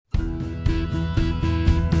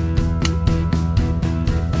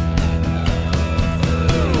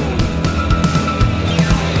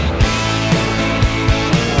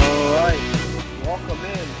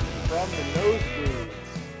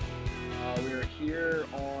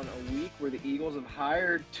where the Eagles have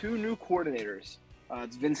hired two new coordinators.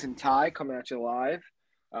 It's Vincent Ty coming at you live.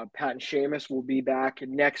 Pat and Seamus will be back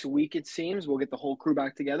next week, it seems. We'll get the whole crew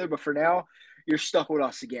back together. But for now, you're stuck with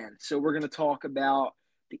us again. So we're going to talk about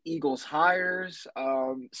the Eagles hires,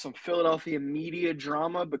 some Philadelphia media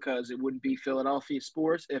drama, because it wouldn't be Philadelphia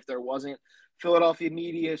sports if there wasn't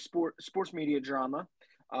Philadelphia sports media drama.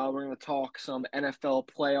 We're going to talk some NFL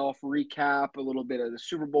playoff recap, a little bit of the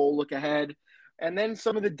Super Bowl look ahead, and then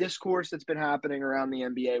some of the discourse that's been happening around the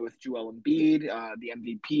NBA with Joel Embiid, the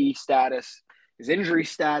MVP status, his injury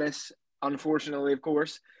status, unfortunately, of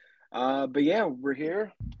course. But yeah, we're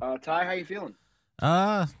here. Ty, how you feeling?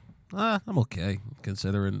 I'm okay,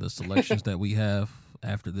 considering the selections that we have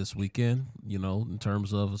after this weekend, in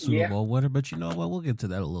terms of a Super Bowl winner. But you know what? We'll get to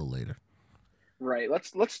that a little later. Right.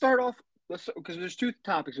 Let's start off, because there's two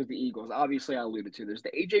topics with the Eagles. Obviously, I alluded to. There's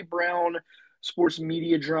the A.J. Brown sports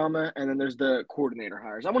media drama, and then there's the coordinator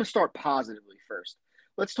hires. I want to start positively first.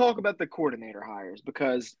 Let's talk about the coordinator hires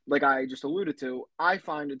because, like I just alluded to, I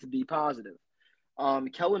find it to be positive.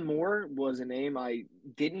 Kellen Moore was a name I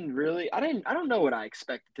don't know what I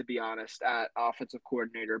expected, to be honest, at offensive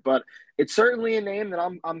coordinator, but it's certainly a name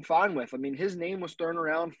that I'm fine with. I mean, his name was thrown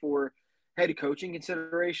around for head coaching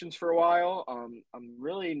considerations for a while. I'm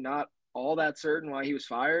really not all that certain why he was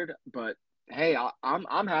fired, but hey,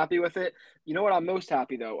 I'm happy with it. You know what? I'm most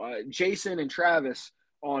happy though. Jason and Travis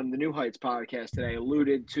on the New Heights podcast today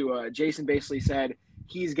alluded to. Jason basically said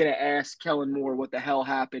he's going to ask Kellen Moore what the hell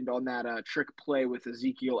happened on that trick play with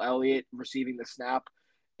Ezekiel Elliott receiving the snap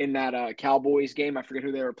in that Cowboys game. I forget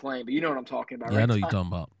who they were playing, but you know what I'm talking about, yeah, right? I know you're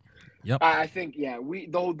talking about. Yep. I think, yeah,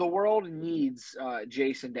 the world needs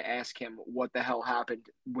Jason to ask him what the hell happened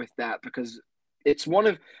with that, because it's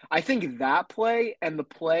I think that play and the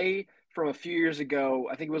play from a few years ago,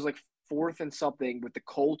 I think it was like 4th and something with the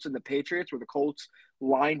Colts and the Patriots, where the Colts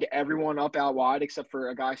lined everyone up out wide except for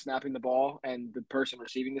a guy snapping the ball and the person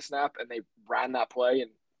receiving the snap, and they ran that play.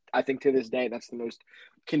 And I think to this day, that's the most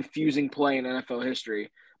confusing play in NFL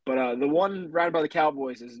history. But the one ran by the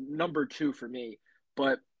Cowboys is number 2 for me.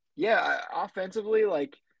 But yeah, offensively,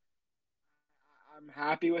 like, I'm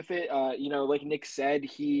happy with it. Like Nick said,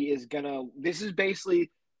 this is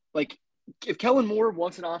basically like, if Kellen Moore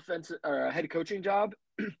wants an offensive or a head coaching job,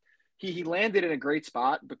 he landed in a great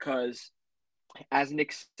spot because, as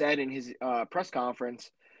Nick said in his press conference,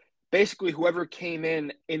 basically whoever came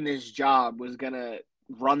in this job was going to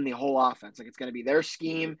run the whole offense. Like, it's going to be their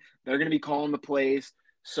scheme. They're going to be calling the plays.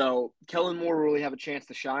 So Kellen Moore will really have a chance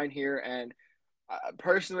to shine here. And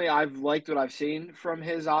personally, I've liked what I've seen from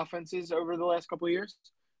his offenses over the last couple of years.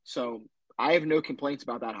 So I have no complaints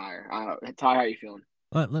about that hire. Ty, how are you feeling?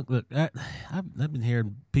 Look. I've been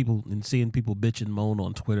hearing people and seeing people bitch and moan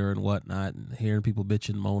on Twitter and whatnot, and hearing people bitch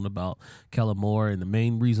and moan about Kellen Moore. And the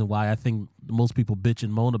main reason why I think most people bitch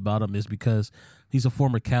and moan about him is because he's a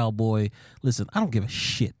former Cowboy. Listen, I don't give a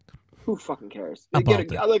shit. Who fucking cares?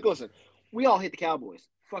 Listen, we all hate the Cowboys.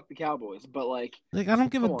 Fuck the Cowboys, but I don't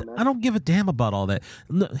give a damn about all that.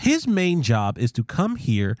 His main job is to come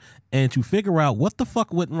here and to figure out what the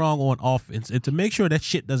fuck went wrong on offense and to make sure that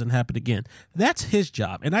shit doesn't happen again. That's his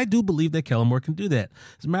job, and I do believe that Kellen Moore can do that.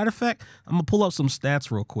 As a matter of fact, I'm gonna pull up some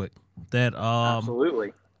stats real quick. That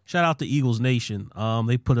absolutely. Shout out to Eagles Nation.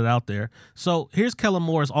 They put it out there. So here's Kellen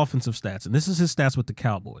Moore's offensive stats, and this is his stats with the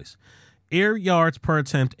Cowboys. Air yards per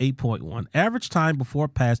attempt, 8.1. Average time before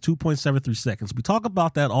pass, 2.73 seconds. We talk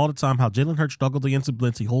about that all the time, how Jalen Hurts struggled against the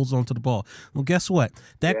blitz. He holds on to the ball. Well, guess what?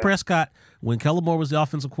 Dak Prescott, when Kellen Moore was the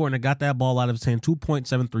offensive coordinator, got that ball out of his hand,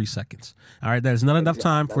 2.73 seconds. All right, that is not enough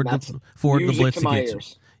time for the blitz to get you.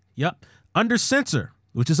 Yep. Under censor,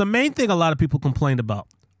 which is a main thing a lot of people complained about,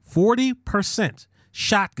 40%.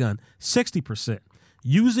 Shotgun, 60%.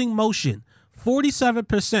 Using motion,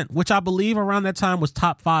 47%, which I believe around that time was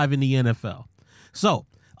top 5 in the NFL. So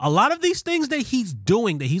a lot of these things that he's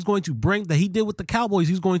doing, that he's going to bring, that he did with the Cowboys,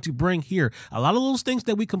 he's going to bring here. A lot of those things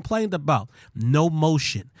that we complained about, no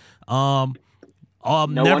motion,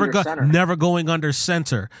 never going under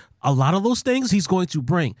center. A lot of those things he's going to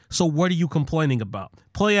bring. So what are you complaining about?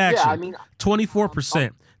 Play action,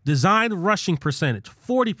 24%. Designed rushing percentage,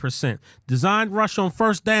 40%. Designed rush on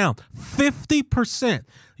first down, 50%.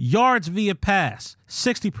 Yards via pass,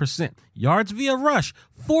 60%. Yards via rush,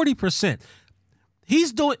 40%.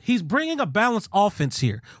 He's bringing a balanced offense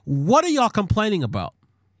here. What are y'all complaining about?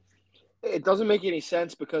 It doesn't make any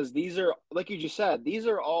sense, because these are, like you just said, these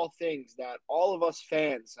are all things that all of us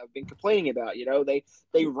fans have been complaining about.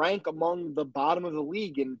 They rank among the bottom of the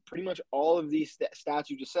league in pretty much all of these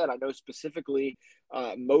stats you just said. I know specifically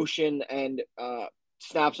motion and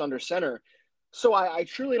snaps under center. So I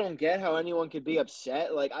truly don't get how anyone could be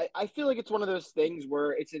upset. Like I feel like it's one of those things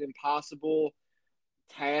where it's an impossible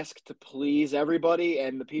task to please everybody,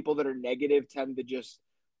 and the people that are negative tend to just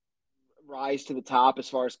rise to the top as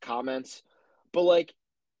far as comments. But like,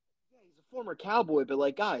 yeah, he's a former Cowboy. But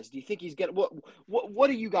like, guys, do you think he's gonna what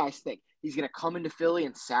do you guys think? He's gonna come into Philly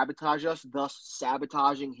and sabotage us, thus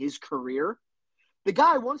sabotaging his career? The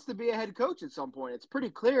guy wants to be a head coach at some point. It's pretty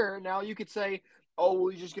clear. Now you could say, oh, well,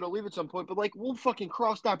 he's just going to leave at some point. But, like, we'll fucking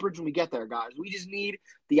cross that bridge when we get there, guys. We just need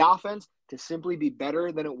the offense to simply be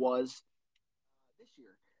better than it was this year.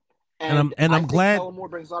 And I I'm think glad Kellen Moore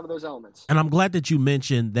brings a lot of those elements. And I'm glad that you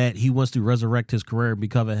mentioned that he wants to resurrect his career and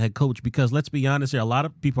become a head coach, because let's be honest here, a lot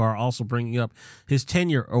of people are also bringing up his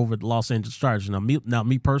tenure over the Los Angeles Chargers. Now,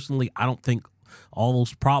 me personally, I don't think all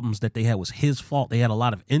those problems that they had was his fault. They had a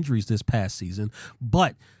lot of injuries this past season,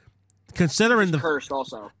 but considering He's cursed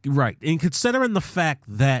also. right, and considering the fact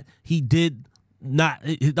that he did not,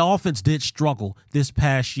 the offense did struggle this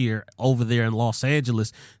past year over there in Los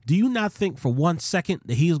Angeles. Do you not think for 1 second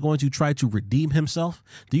that he is going to try to redeem himself?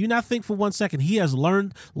 Do you not think for 1 second he has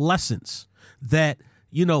learned lessons that,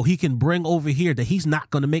 he can bring over here, that he's not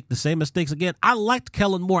going to make the same mistakes again? I liked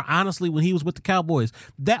Kellen Moore, honestly, when he was with the Cowboys.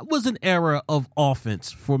 That was an era of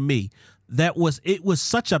offense for me. It was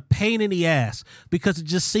such a pain in the ass because it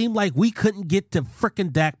just seemed like we couldn't get to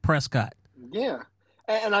frickin' Dak Prescott. Yeah.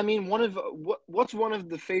 And I mean, what's one of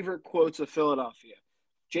the favorite quotes of Philadelphia?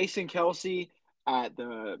 Jason Kelsey at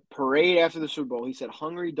the parade after the Super Bowl, he said,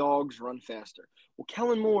 "Hungry dogs run faster." Well,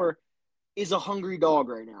 Kellen Moore is a hungry dog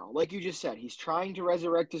right now. Like you just said, he's trying to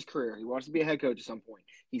resurrect his career. He wants to be a head coach at some point.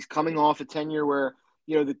 He's coming off a tenure where,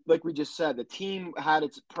 like we just said, the team had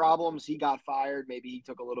its problems. He got fired. Maybe he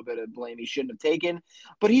took a little bit of blame he shouldn't have taken.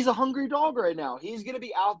 But he's a hungry dog right now. He's going to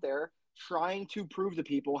be out there trying to prove to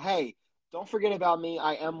people, hey, don't forget about me.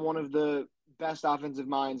 I am one of the best offensive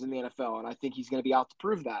minds in the NFL, and I think he's going to be out to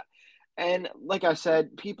prove that. And like I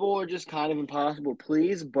said, people are just kind of impossible to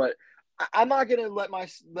please, but I'm not going to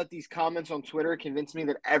let these comments on Twitter convince me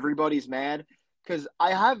that everybody's mad, because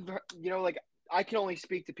I have, like, I can only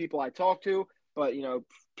speak to people I talk to, but,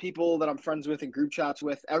 people that I'm friends with and group chats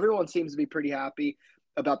with, everyone seems to be pretty happy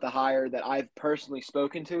about the hire that I've personally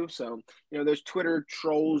spoken to. So, those Twitter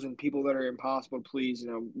trolls and people that are impossible to please,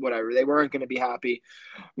 whatever, they weren't going to be happy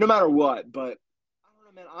no matter what. But I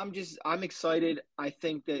don't know, man, I'm excited. I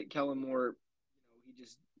think that Kellen Moore,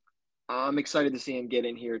 I'm excited to see him get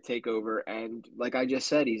in here, take over. And like I just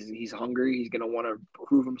said, he's hungry. He's going to want to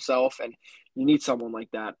prove himself, and you need someone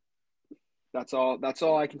like that. That's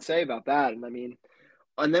all I can say about that. And I mean,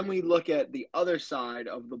 and then we look at the other side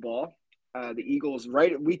of the ball. The Eagles,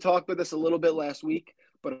 right? We talked about this a little bit last week,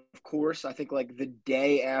 but of course, I think like the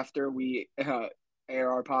day after we air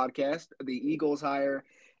our podcast, the Eagles hire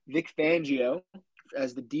Vic Fangio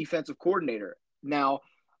as the defensive coordinator. Now,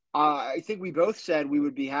 I think we both said we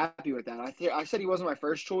would be happy with that. I said he wasn't my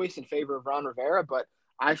first choice in favor of Ron Rivera, but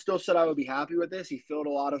I still said I would be happy with this. He filled a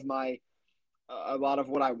lot of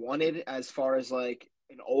what I wanted as far as like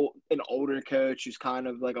an older coach who's kind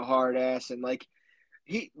of like a hard ass, and like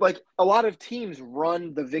a lot of teams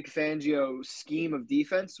run the Vic Fangio scheme of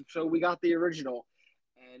defense, so we got the original,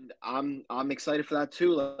 and I'm excited for that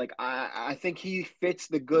too. Like I think he fits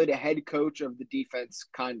the good head coach of the defense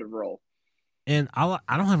kind of role. And I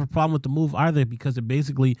don't have a problem with the move either, because it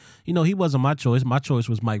basically, he wasn't my choice. My choice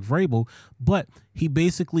was Mike Vrabel, but he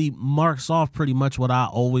basically marks off pretty much what I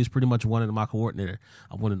always pretty much wanted in my coordinator.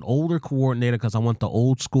 I want an older coordinator because I want the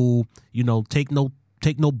old school, take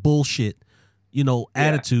no bullshit,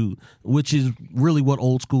 attitude, which is really what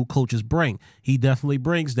old school coaches bring. He definitely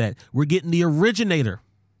brings that. We're getting the originator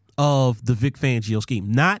of the Vic Fangio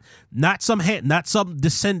scheme, not some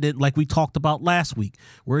descendant like we talked about last week.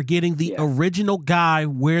 We're getting the original guy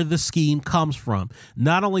where the scheme comes from.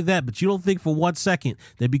 Not only that, but you don't think for 1 second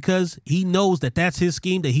that because he knows that that's his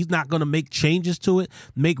scheme, that he's not going to make changes to it,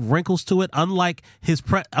 make wrinkles to it, unlike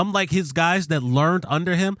his guys that learned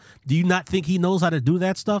under him. Do you not think he knows how to do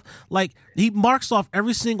that stuff? Like, he marks off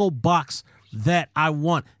every single box that I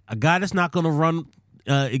want. A guy that's not going to run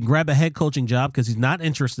grab a head coaching job because he's not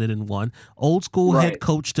interested in one. Old school head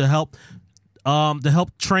coach to help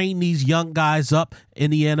train these young guys up in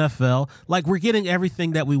the NFL. Like, we're getting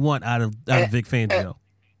everything that we want out of Vic Fangio.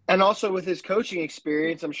 And also with his coaching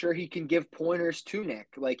experience, I'm sure he can give pointers to Nick.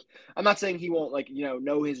 Like, I'm not saying he won't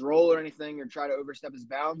know his role or anything or try to overstep his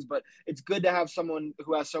bounds, but it's good to have someone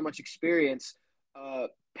who has so much experience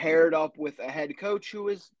paired up with a head coach who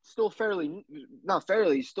is still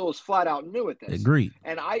still is flat out new at this. Agreed.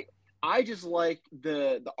 And I just like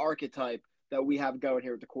the archetype that we have going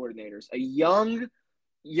here with the coordinators. A young,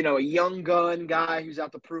 a young gun guy who's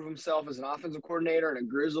out to prove himself as an offensive coordinator and a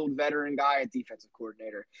grizzled veteran guy at defensive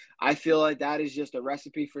coordinator. I feel like that is just a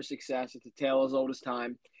recipe for success. It's a tale as old as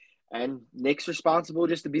time. And Nick's responsible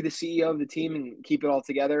just to be the CEO of the team and keep it all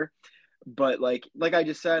together. But like I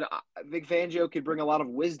just said, Vic Fangio could bring a lot of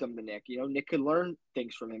wisdom to Nick. Nick could learn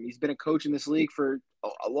things from him. He's been a coach in this league for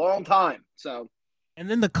a long time. So, and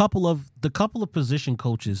then the couple of position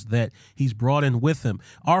coaches that he's brought in with him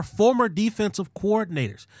are former defensive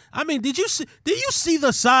coordinators. I mean, did you see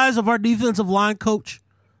the size of our defensive line coach?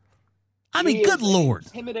 I mean, good Lord.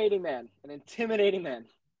 An intimidating man.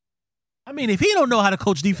 I mean, if he don't know how to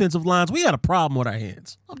coach defensive lines, we got a problem with our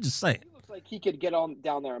hands. I'm just saying. He looks like he could get on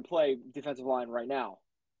down there and play defensive line right now.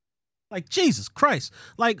 Like, Jesus Christ.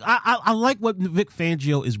 Like, I like what Vic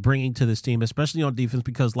Fangio is bringing to this team, especially on defense,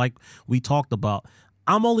 because like we talked about,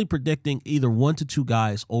 I'm only predicting either 1 to 2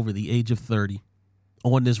 guys over the age of 30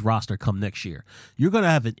 on this roster come next year. You're going to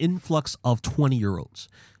have an influx of 20-year-olds,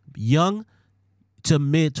 young to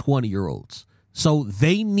mid 20-year-olds. So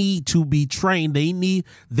they need to be trained. They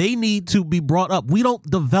need to be brought up. We don't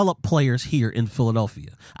develop players here in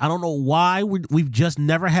Philadelphia. I don't know why we've just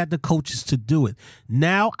never had the coaches to do it.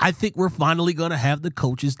 Now I think we're finally going to have the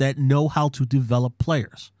coaches that know how to develop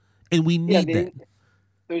players, and we need that.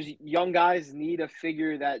 Those young guys need a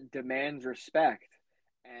figure that demands respect,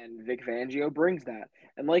 and Vic Fangio brings that.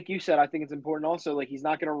 And like you said, I think it's important also, like, he's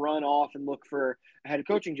not going to run off and look for a head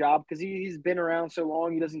coaching job because he's been around so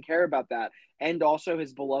long, he doesn't care about that. And also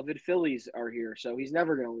his beloved Phillies are here, so he's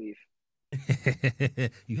never going to leave.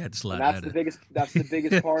 You had to slide and that's that that's the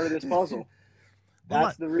biggest part of this puzzle.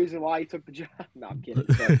 That's the reason why he took the job. No, I'm kidding.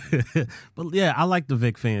 But yeah, I like the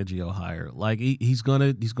Vic Fangio hire. Like he's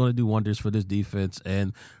gonna do wonders for this defense,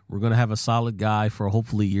 and we're gonna have a solid guy for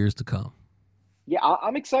hopefully years to come. Yeah,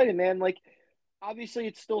 I'm excited, man. Like, obviously,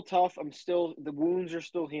 it's still tough. The wounds are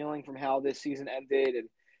still healing from how this season ended, and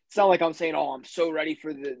it's not like I'm saying, "Oh, I'm so ready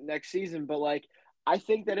for the next season." But like, I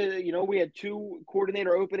think that we had 2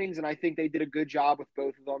 coordinator openings, and I think they did a good job with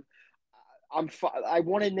both of them. I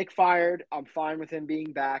wanted Nick fired. I'm fine with him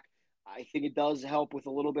being back. I think it does help with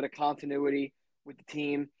a little bit of continuity with the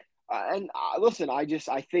team. Listen, I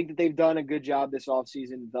think that they've done a good job this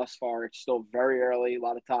offseason thus far. It's still very early, a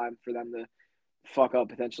lot of time for them to fuck up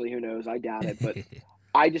potentially. Who knows? I doubt it. But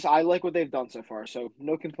I like what they've done so far. So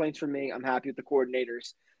no complaints from me. I'm happy with the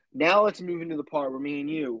coordinators. Now let's move into the part where me and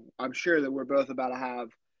you, I'm sure that we're both about to have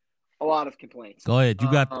a lot of complaints. Go ahead.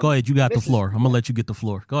 You got the floor. I'm going to let you get the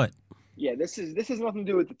floor. Go ahead. Yeah, this has nothing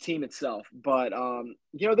to do with the team itself, but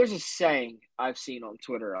there's a saying I've seen on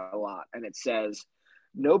Twitter a lot, and it says,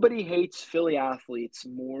 "Nobody hates Philly athletes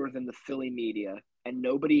more than the Philly media, and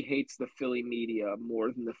nobody hates the Philly media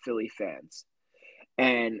more than the Philly fans."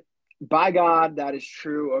 And by God, that is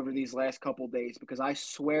true over these last couple of days, because I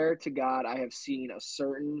swear to God, I have seen a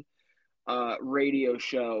certain radio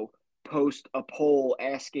show post a poll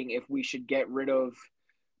asking if we should get rid of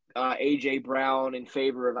AJ Brown in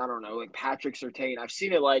favor of, I don't know, like Patrick Surtain. I've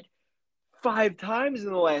seen it like 5 times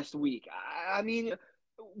in the last week. I mean,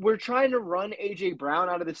 we're trying to run AJ Brown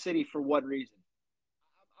out of the city for what reason?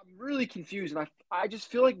 I'm really confused, and I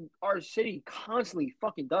just feel like our city constantly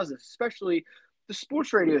fucking does this, especially the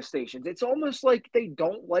sports radio stations. It's almost like they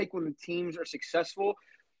don't like when the teams are successful.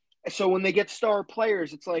 So when they get star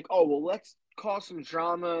players, it's like, oh, well, let's cause some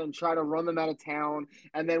drama and try to run them out of town,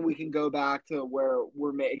 and then we can go back to where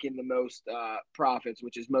we're making the most profits,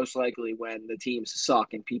 which is most likely when the teams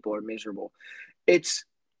suck and people are miserable. It's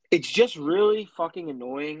just really fucking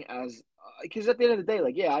annoying, as because at the end of the day,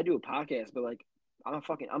 like, yeah, I do a podcast, but like, I'm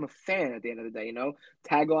a fan at the end of the day,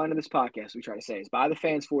 Tagline of this podcast, we try to say, is by the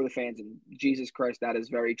fans for the fans, and Jesus Christ, that is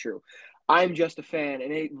very true. I'm just a fan,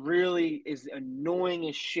 and it really is annoying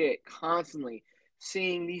as shit constantly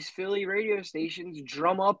seeing these Philly radio stations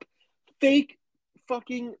drum up fake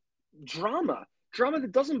fucking drama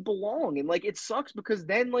that doesn't belong. And like, it sucks because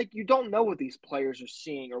then like you don't know what these players are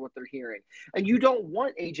seeing or what they're hearing. And you don't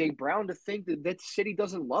want AJ Brown to think that city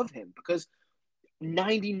doesn't love him, because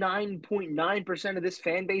 99.9% of this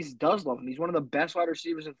fan base does love him. He's one of the best wide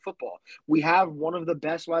receivers in football. We have one of the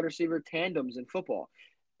best wide receiver tandems in football.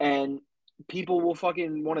 And people will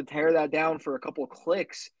fucking want to tear that down for a couple of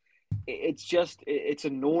clicks. It's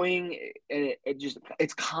annoying, and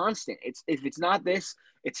it's constant. If it's not this,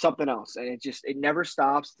 it's something else, and it never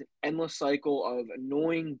stops. It's an endless cycle of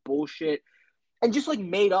annoying bullshit, and just like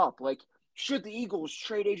made up. Like, should the Eagles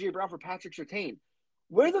trade AJ Brown for Patrick Surtain?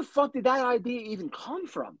 Where the fuck did that idea even come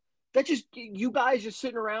from? That just you guys just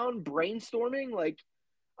sitting around brainstorming? Like,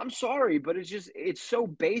 I'm sorry, but it's so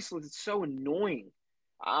baseless. It's so annoying.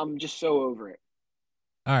 I'm just so over it.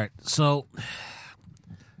 All right, so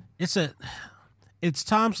it's a it's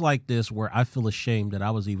times like this where I feel ashamed that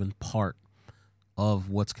I was even part of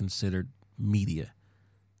what's considered media.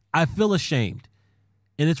 I feel ashamed.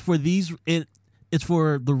 And it's for it's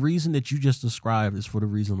for the reason that you just described. It's for the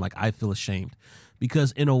reason like I feel ashamed.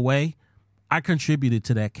 Because in a way, I contributed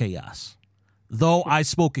to that chaos. Though I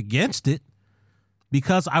spoke against it,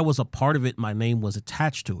 because I was a part of it, my name was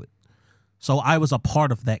attached to it. So I was a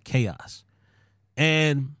part of that chaos.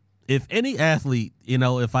 And if any athlete,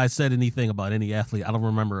 if I said anything about any athlete, I don't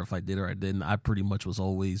remember if I did or I didn't. I pretty much was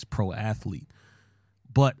always pro athlete.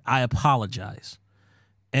 But I apologize.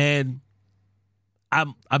 And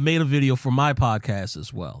I made a video for my podcast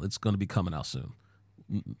as well. It's going to be coming out soon.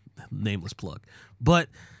 Nameless plug. But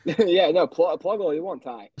yeah, no, plug all you want,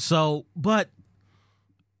 Ty. So, but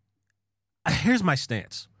here's my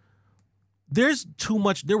stance. There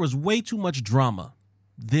was way too much drama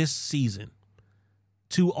this season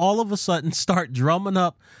to all of a sudden start drumming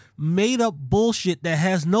up made up bullshit that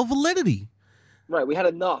has no validity. Right, we had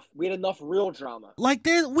enough. We had enough real drama. Like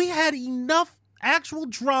we had enough actual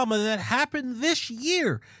drama that happened this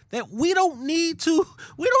year that we don't need to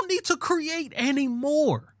create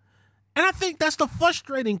anymore. And I think that's the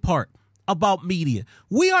frustrating part about media.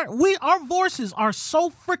 Our voices are so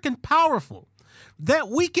freaking powerful that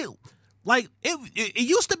we can, like, it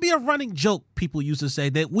used to be a running joke. People used to say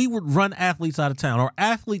that we would run athletes out of town, or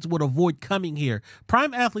athletes would avoid coming here.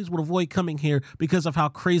 Prime athletes would avoid coming here because of how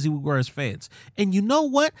crazy we were as fans. And you know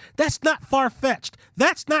what? That's not far-fetched.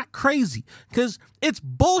 That's not crazy, because it's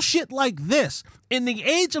bullshit like this in the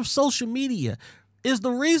age of social media is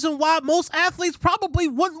the reason why most athletes probably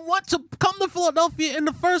wouldn't want to come to Philadelphia in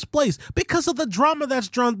the first place, because of the drama that's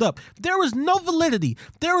drummed up. There is no validity.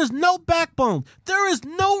 There is no backbone. There is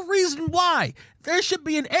no reason why there should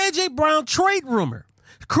be an AJ Brown trade rumor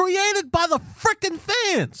created by the freaking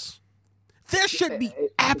fans. There should be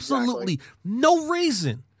absolutely no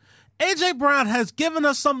reason. AJ Brown has given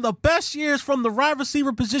us some of the best years from the wide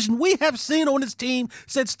receiver position we have seen on his team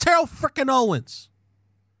since Terrell freaking Owens.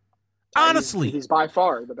 Honestly, he's by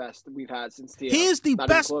far the best we've had since Theo. He is the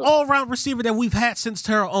best all-around receiver that we've had since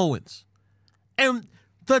Terrell Owens. And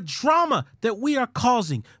the drama that we are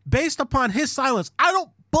causing based upon his silence, I don't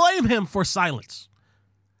blame him for silence.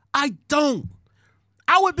 I don't.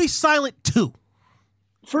 I would be silent too.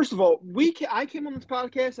 First of all, I came on this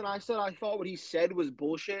podcast and I said I thought what he said was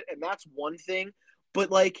bullshit, and that's one thing.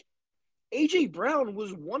 But like, AJ Brown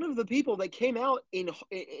was one of the people that came out in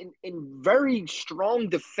very strong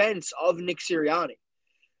defense of Nick Sirianni.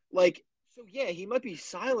 Like, so yeah, he might be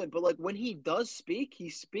silent, but like when he does speak, he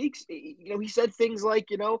speaks. He said things like,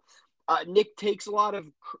 Nick takes a lot of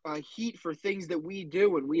heat for things that we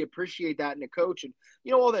do, and we appreciate that in a coach, and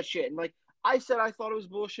all that shit. And like I said, I thought it was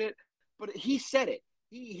bullshit, but he said it.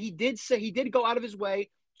 He did go out of his way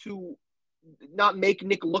to not make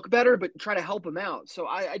Nick look better, but try to help him out. So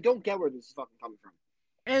I don't get where this is fucking coming from.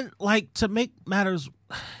 And like, to make matters,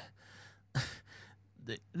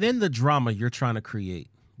 then the drama you're trying to create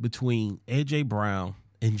between AJ Brown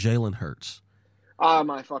and Jalen Hurts. Oh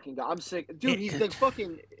my fucking God, I'm sick, dude. He's the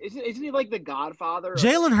fucking isn't he like the godfather?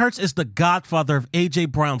 Jalen Hurts is the godfather of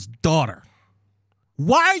AJ Brown's daughter.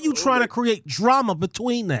 Why are you trying to create drama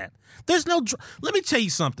between that? There's no. Let me tell you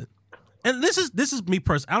something. And this is me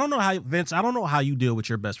personally. I don't know how, Vince, I don't know how you deal with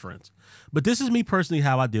your best friends. But this is me personally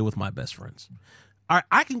how I deal with my best friends. All right,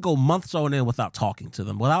 I can go months on end without talking to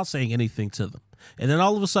them, without saying anything to them. And then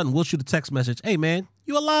all of a sudden, we'll shoot a text message. Hey, man,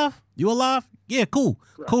 you alive? You alive? Yeah, cool.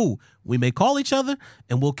 Right. Cool. We may call each other,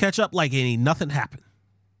 and we'll catch up like nothing happened.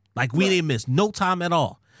 Like we didn't miss no time at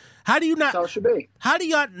all. How do you not? That's how it should be. How do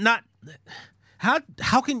y'all not?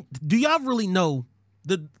 Do y'all really know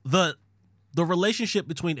the relationship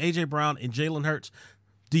between AJ Brown and Jalen Hurts?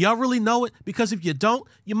 Do y'all really know it? Because if you don't,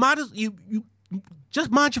 you might as you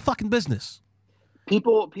just mind your fucking business.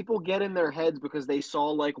 People get in their heads because they saw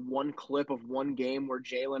like one clip of one game where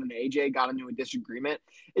Jalen and AJ got into a disagreement.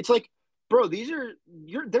 It's like, bro, they're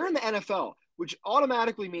in the NFL, which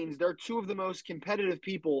automatically means they're two of the most competitive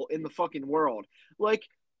people in the fucking world. Like,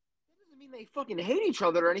 that doesn't mean they fucking hate each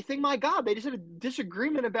other or anything. My God, they just had a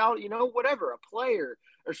disagreement about, whatever, a player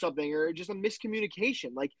or something, or just a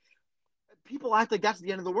miscommunication. Like, people act like that's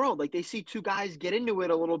the end of the world. Like, they see two guys get into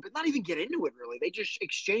it a little bit, not even get into it really. They just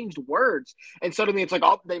exchanged words, and suddenly it's like,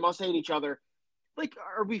 oh, they must hate each other. Like,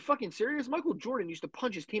 are we fucking serious? Michael Jordan used to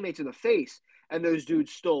punch his teammates in the face, and those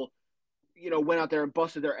dudes still, went out there and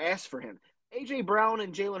busted their ass for him. AJ Brown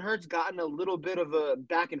and Jalen Hurts got in a little bit of a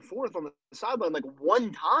back and forth on the sideline like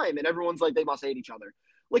one time, and everyone's like, they must hate each other.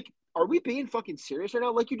 Like, are we being fucking serious right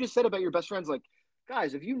now? Like you just said about your best friends, like,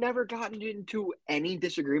 guys, have you never gotten into any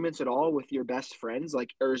disagreements at all with your best friends?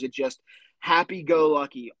 Like, or is it just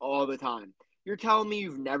happy-go-lucky all the time? You're telling me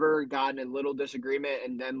you've never gotten a little disagreement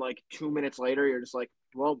and then like 2 minutes later you're just like,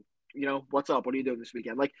 well, what's up? What are you doing this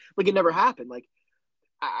weekend? Like it never happened. Like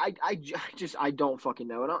I don't fucking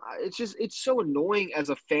know. And it's so annoying as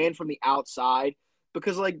a fan from the outside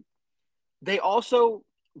because like they also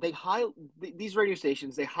they high these radio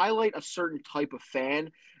stations, they highlight a certain type of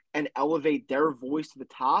fan and elevate their voice to the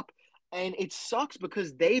top, and it sucks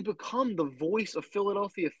because they become the voice of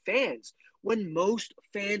Philadelphia fans when most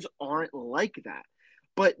fans aren't like that.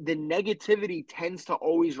 But the negativity tends to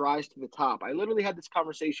always rise to the top. I literally had this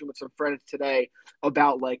conversation with some friends today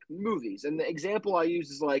about like movies, and the example I use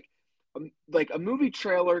is like a movie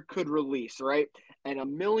trailer could release, right? And a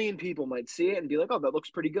million people might see it and be like, oh, that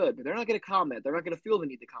looks pretty good. But they're not going to comment. They're not going to feel the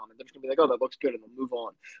need to comment. They're just going to be like, oh, that looks good. And they'll move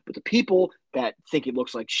on. But the people that think it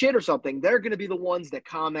looks like shit or something, they're going to be the ones that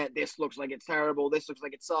comment, this looks like it's terrible. This looks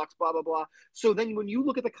like it sucks, blah, blah, blah. So then when you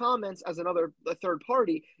look at the comments as a third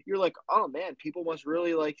party, you're like, oh, man, people must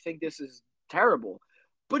really like think this is terrible.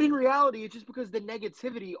 But in reality, it's just because the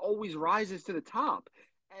negativity always rises to the top.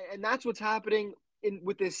 And that's what's happening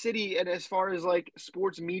with this city and as far as like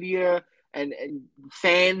sports media and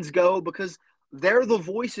fans go, because they're the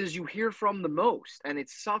voices you hear from the most. And it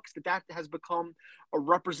sucks that has become a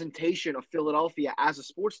representation of Philadelphia as a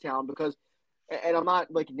sports town because, and I'm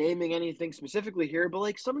not like naming anything specifically here, but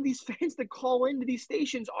like some of these fans that call into these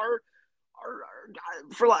stations I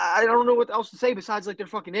don't know what else to say besides like they're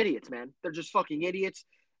fucking idiots, man. They're just fucking idiots.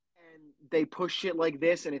 And they push shit like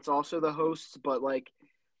this, and it's also the hosts, but like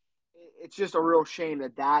it's just a real shame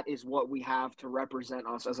that is what we have to represent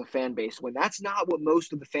us as a fan base when that's not what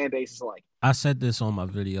most of the fan base is like. I said this on my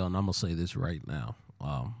video, and I'm gonna say this right now,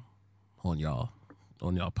 on y'all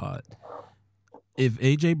pod. If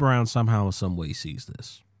AJ Brown somehow in some way sees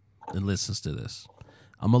this and listens to this,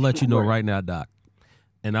 I'm gonna let you know right now, Doc.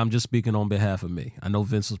 And I'm just speaking on behalf of me. I know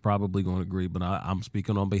Vince is probably going to agree, but I'm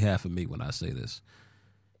speaking on behalf of me when I say this.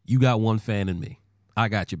 You got one fan in me. I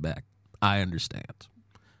got your back. I understand.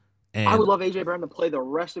 And I would love AJ Brown to play the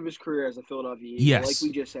rest of his career as a Philadelphia Eagle. Yes. Like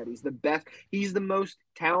we just said, he's the best. He's the most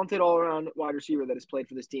talented all-around wide receiver that has played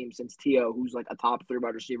for this team since T.O., who's like a top 3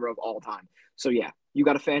 wide receiver of all time. So, yeah, you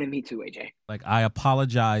got a fan in me too, AJ. Like, I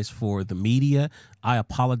apologize for the media. I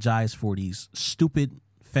apologize for these stupid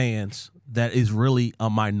fans that is really a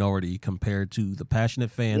minority compared to the passionate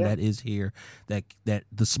fan that is here, that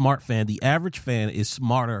the smart fan, the average fan is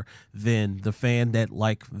smarter than the fan that,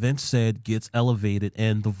 like Vince said, gets elevated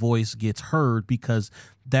and the voice gets heard because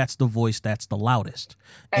that's the voice that's the loudest.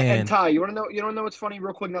 And Ty, you want to know what's funny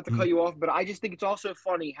real quick, not to cut you off, but I just think it's also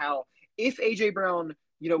funny how if AJ Brown,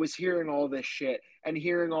 is hearing all this shit and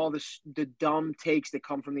hearing all the dumb takes that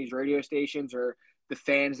come from these radio stations or the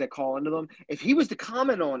fans that call into them, if he was to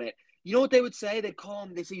comment on it, you know what they would say? They'd call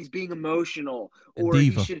him, they say he's being emotional or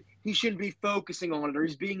he shouldn't be focusing on it or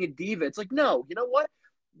he's being a diva. It's like, no, you know what?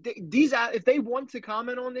 If they want to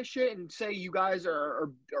comment on this shit and say you guys are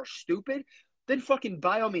stupid, then fucking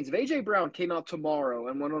by all means. If AJ Brown came out tomorrow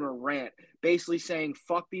and went on a rant basically saying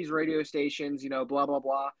fuck these radio stations, blah, blah,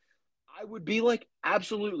 blah, I would be like,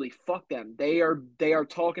 absolutely, fuck them. They are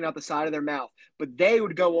talking out the side of their mouth. But they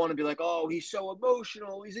would go on and be like, oh, he's so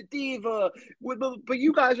emotional. He's a diva. But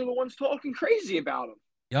you guys are the ones talking crazy about him.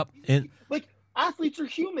 Yep. And like athletes are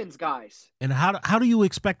humans, guys. And how do you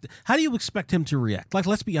expect him to react? Like,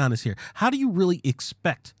 let's be honest here. How do you really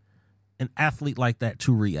expect an athlete like that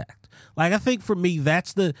to react? Like, I think for me,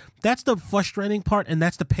 that's the frustrating part, and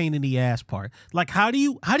that's the pain in the ass part. Like, how do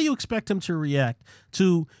you expect him to react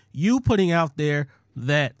to you putting out there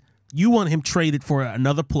that you want him traded for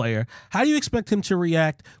another player? How do you expect him to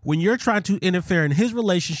react when you're trying to interfere in his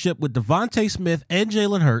relationship with Devontae Smith and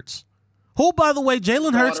Jalen Hurts? Who, by the way,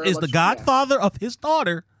 Jalen Hurts is the godfather of his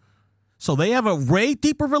daughter. So they have a way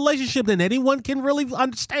deeper relationship than anyone can really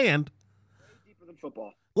understand. Way deeper than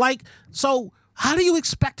football. Like, so how do you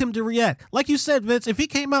expect him to react? Like you said, Vince, if he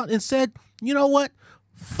came out and said, you know what?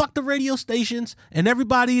 Fuck the radio stations and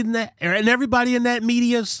everybody in that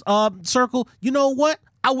media circle. You know what?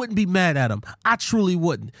 I wouldn't be mad at him. I truly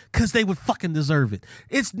wouldn't, because they would fucking deserve it.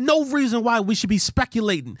 It's no reason why we should be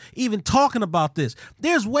speculating, even talking about this.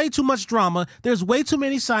 There's way too much drama. There's way too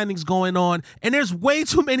many signings going on, and there's way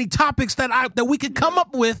too many topics that we could come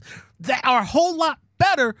up with that are a whole lot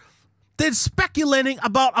better than speculating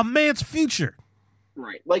about a man's future.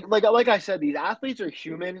 Right. Like I said, these athletes are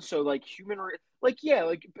human, so like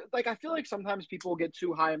I feel like sometimes people get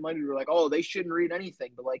too high and mighty. We're like, oh, they shouldn't read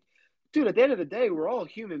anything, but like, dude, at the end of the day, we're all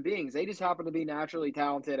human beings. They just happen to be naturally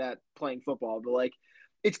talented at playing football. But like,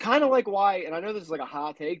 it's kind of like why, and I know this is like a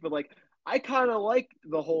hot take, but like I kind of like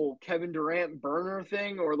the whole Kevin Durant burner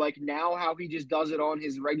thing, or like now how he just does it on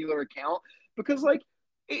his regular account because like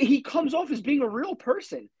he comes off as being a real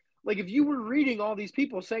person. Like if you were reading all these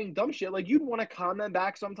people saying dumb shit, like you'd want to comment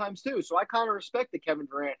back sometimes too. So I kind of respect that Kevin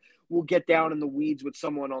Durant will get down in the weeds with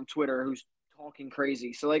someone on Twitter who's talking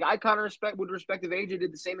crazy. So like I kind of respect if AJ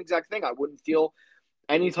did the same exact thing. I wouldn't feel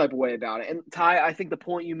any type of way about it. And Ty, I think the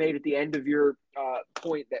point you made at the end of your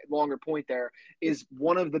point, that longer point there, is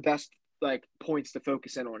one of the best like points to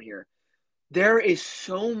focus in on here. There is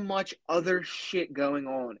so much other shit going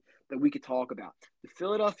on that we could talk about. The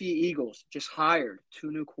Philadelphia Eagles just hired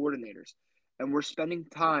 2 new coordinators, and we're spending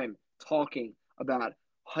time talking about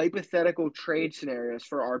hypothetical trade scenarios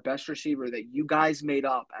for our best receiver that you guys made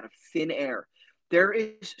up out of thin air. There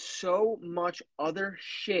is so much other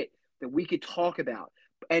shit that we could talk about.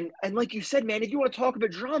 And like you said, man, if you want to talk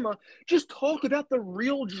about drama, just talk about the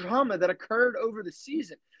real drama that occurred over the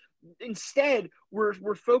season. Instead, we're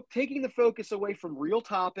taking the focus away from real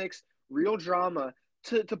topics, real drama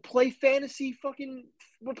to play fantasy fucking.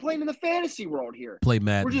 We're playing in the fantasy world here. Play We're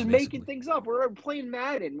Madden, just making basically. things up. We're playing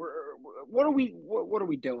Madden. What are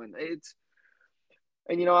we doing?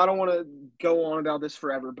 And I don't want to go on about this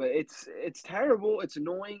forever, but it's terrible. It's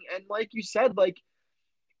annoying, and like you said, like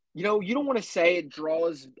you don't want to say it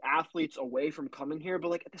draws athletes away from coming here,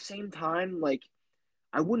 but like at the same time, like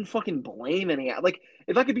I wouldn't fucking blame any. Like,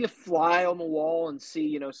 if I could be a fly on the wall and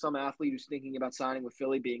see, some athlete who's thinking about signing with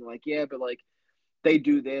Philly being like, yeah, but like they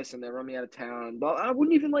do this and they run me out of town. But I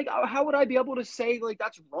wouldn't even like, how would I be able to say like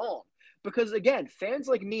that's wrong? Because again, fans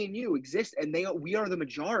like me and you exist and we are the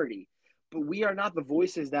majority, but we are not the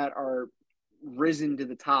voices that are risen to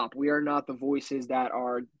the top. We are not the voices that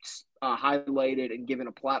are highlighted and given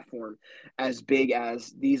a platform as big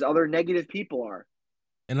as these other negative people are.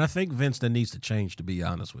 And I think Vince, that needs to change. To be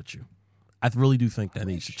honest with you, I really do think I that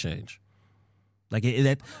needs to wish. change. Like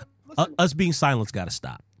that, Listen, us being silent's got to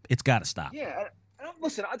stop. It's got to stop. yeah,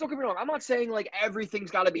 listen, don't get me wrong. I'm not saying like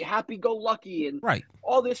everything's got to be happy-go-lucky and Right.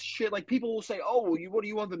 all this shit. Like people will say, "Oh, well, what do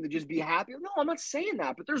you want them to just be happy?" No, I'm not saying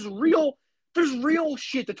that. But there's real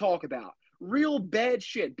shit to talk about. Real bad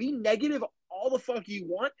shit. Be negative all the fuck you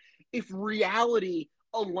want if reality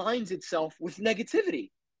aligns itself with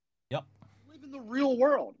negativity. Yep. Live in the real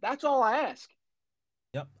world. That's all I ask.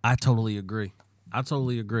 Yep. I totally agree. I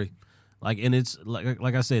totally agree. Like, and it's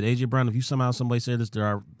like I said, AJ Brown. If you somehow somebody said this, there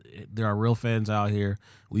are real fans out here.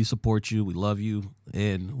 We support you. We love you,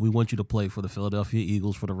 and we want you to play for the Philadelphia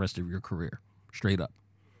Eagles for the rest of your career. Straight up.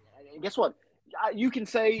 And guess what? You can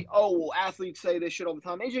say, oh, well, athletes say this shit all the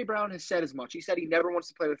time. AJ Brown has said as much. He said he never wants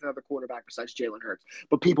to play with another quarterback besides Jalen Hurts.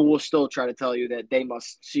 But people will still try to tell you that they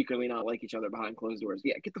must secretly not like each other behind closed doors.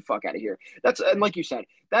 Yeah, get the fuck out of here. And like you said,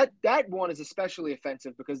 that one is especially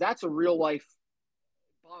offensive because that's a real life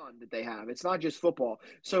bond that they have. It's not just football.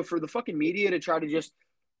 So for the fucking media to try to just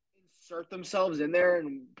insert themselves in there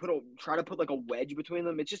and try to put like a wedge between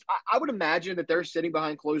them, it's just I would imagine that they're sitting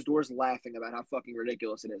behind closed doors laughing about how fucking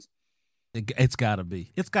ridiculous it is. It's got to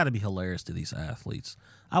be. It's got to be hilarious to these athletes.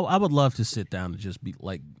 I would love to sit down and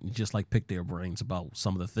just like pick their brains about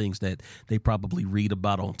some of the things that they probably read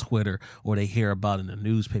about on Twitter or they hear about in the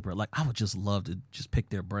newspaper. Like I would just love to just pick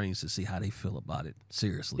their brains to see how they feel about it.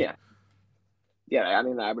 Seriously. Yeah. Yeah, I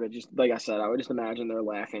mean, I would just, like I said, I would just imagine they're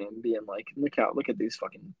laughing and being like, look at these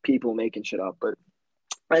fucking people making shit up. But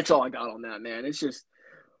that's all I got on that, man. It's just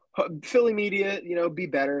Philly media, be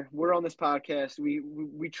better. We're on this podcast.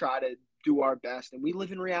 We try to do our best, and we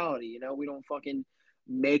live in reality. We don't fucking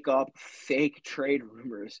make up fake trade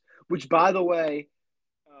rumors. Which, by the way,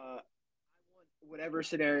 I want whatever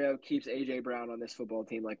scenario keeps AJ Brown on this football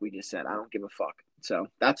team, like we just said. I don't give a fuck. So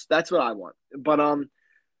that's what I want. But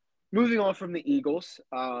moving on from the Eagles,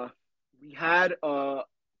 we had a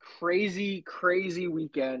crazy, crazy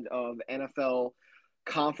weekend of NFL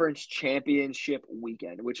conference championship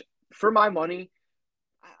weekend, which for my money,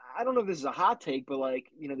 I don't know if this is a hot take, but like,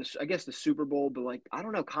 this, I guess the Super Bowl, but like, I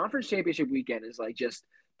don't know, conference championship weekend is like just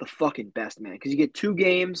the fucking best, man. Cause you get 2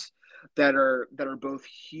 games that are both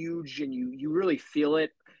huge and you really feel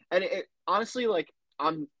it. And it honestly, like,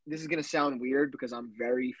 this is going to sound weird because I'm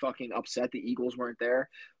very fucking upset the Eagles weren't there.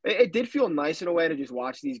 It did feel nice in a way to just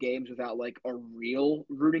watch these games without like a real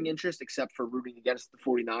rooting interest, except for rooting against the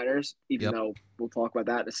 49ers, even Yep. though we'll talk about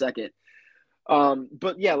that in a second.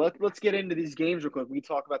 But yeah, let's get into these games real quick. We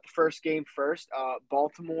talk about the first game first.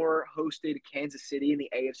 Baltimore hosted Kansas City in the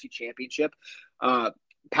AFC Championship.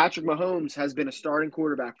 Patrick Mahomes has been a starting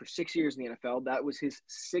quarterback for 6 years in the NFL. That was his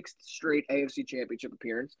 6th straight AFC Championship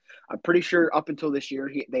appearance. I'm pretty sure up until this year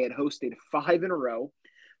they had hosted 5 in a row.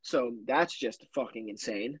 So that's just fucking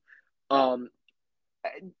insane. Um,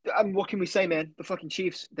 what can we say, man? The fucking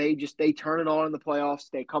Chiefs, they turn it on in the playoffs.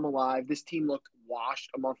 They come alive. This team looked washed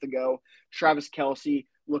a month ago. Travis Kelce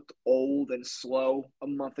looked old and slow a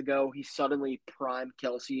month ago. He's suddenly prime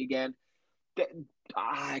Kelce again.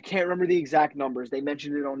 I can't remember the exact numbers. They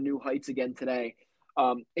mentioned it on New Heights again today.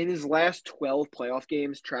 In his last 12 playoff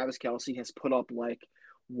games, Travis Kelce has put up like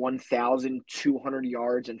 1,200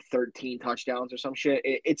 yards and 13 touchdowns or some shit.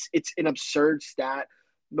 It's an absurd stat.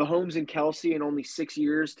 Mahomes and Kelce in only 6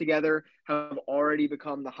 years together have already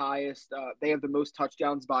become the highest. They have the most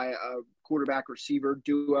touchdowns by a quarterback receiver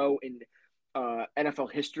duo in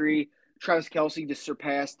NFL history. Travis Kelce just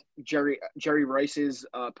surpassed Jerry Rice's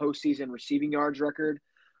postseason receiving yards record.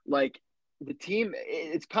 Like the team,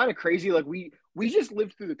 it's kind of crazy. Like we just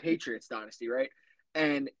lived through the Patriots dynasty, right?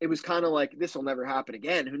 And it was kind of like this will never happen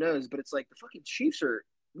again. Who knows? But it's like the fucking Chiefs are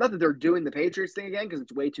not that they're doing the Patriots thing again because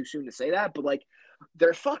it's way too soon to say that, but like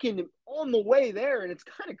they're fucking on the way there, and it's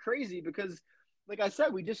kind of crazy because, like I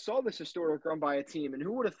said, we just saw this historic run by a team, and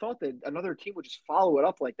who would have thought that another team would just follow it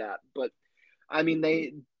up like that? But I mean,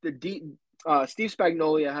 Steve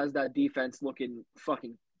Spagnuolo has that defense looking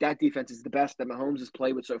fucking. That defense is the best that Mahomes has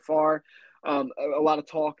played with so far. A lot of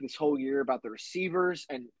talk this whole year about the receivers,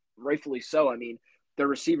 and rightfully so. I mean, their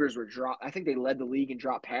receivers were dropped. I think they led the league in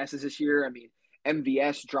drop passes this year. I mean,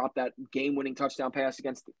 MVS dropped that game-winning touchdown pass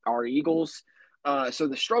against our Eagles. So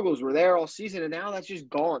the struggles were there all season, and now that's just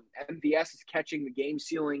gone. MVS is catching the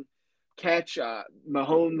game-sealing catch.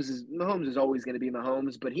 Mahomes is always going to be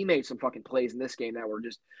Mahomes, but he made some fucking plays in this game that were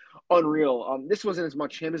just unreal. This wasn't as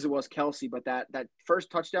much him as it was Kelce, but that first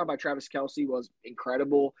touchdown by Travis Kelce was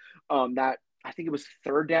incredible. That I think it was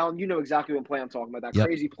third down. You know exactly what play I'm talking about. That Yep.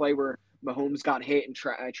 crazy play where Mahomes got hit and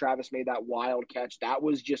Travis made that wild catch. That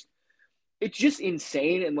was just it's just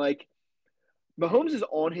insane. And like Mahomes is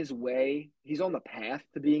on his way. He's on the path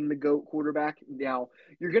to being the GOAT quarterback. Now,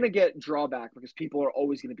 you're going to get drawback because people are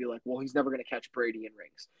always going to be like, well, he's never going to catch Brady in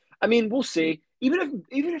rings. I mean, we'll see. Even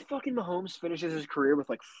if fucking Mahomes finishes his career with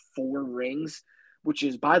like 4 rings, which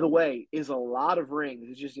is, by the way, is a lot of rings.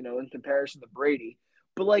 It's just, in comparison to Brady.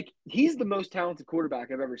 But like he's the most talented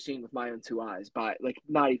quarterback I've ever seen with my own 2 eyes by like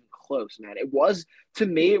not even close, man. It was to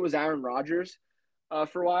me, it was Aaron Rodgers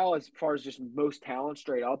for a while as far as just most talent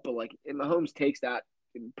straight up. But like, and Mahomes takes that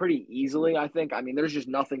pretty easily. I think. I mean, there's just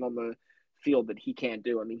nothing on the field that he can't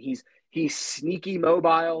do. I mean, he's sneaky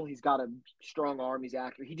mobile. He's got a strong arm. He's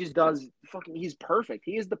accurate. He just does fucking. He's perfect.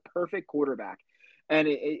 He is the perfect quarterback. And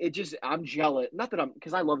it just I'm jealous. Not that I'm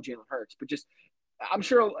because I love Jalen Hurts, but just I'm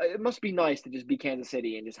sure it must be nice to just be Kansas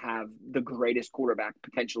City and just have the greatest quarterback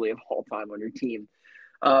potentially of all time on your team.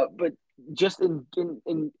 But just in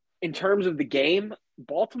terms of the game,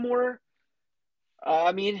 Baltimore.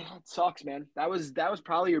 I mean, it sucks, man. That was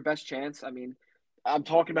probably your best chance. I mean, I'm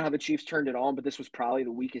talking about how the Chiefs turned it on, but this was probably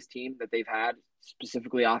the weakest team that they've had,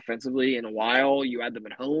 specifically offensively, in a while. You had them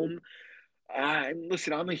at home.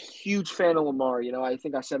 Listen, I'm a huge fan of Lamar. I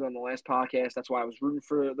think I said it on the last podcast. That's why I was rooting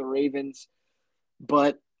for the Ravens.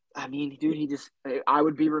 But I mean, dude, I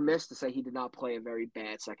would be remiss to say he did not play a very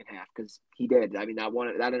bad second half because he did. I mean,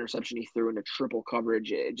 that interception he threw into triple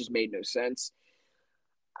coverage, it just made no sense.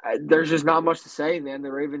 There's just not much to say, man.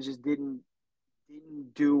 The Ravens just didn't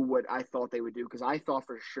do what I thought they would do because I thought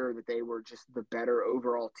for sure that they were just the better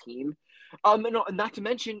overall team. And not to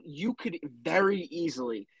mention, you could very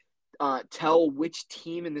easily tell which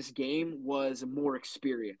team in this game was more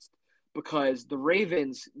experienced because the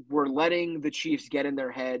Ravens were letting the Chiefs get in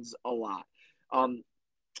their heads a lot. And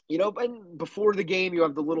before the game, you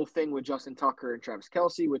have the little thing with Justin Tucker and Travis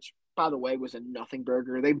Kelce, which, by the way, was a nothing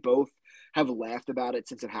burger. They both have laughed about it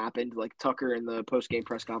since it happened, like Tucker in the post-game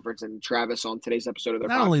press conference and Travis on today's episode of their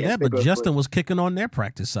Not podcast. only that, but Justin was kicking on their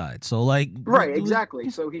practice side. So like, right, exactly.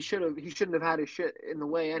 So he shouldn't have had his shit in the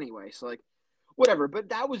way anyway. So like, whatever. But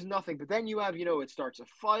that was nothing. But then you have, it starts a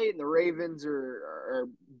fight, and the Ravens are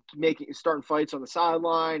starting fights on the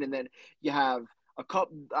sideline, and then you have a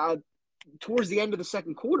couple towards the end of the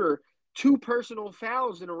second quarter, 2 personal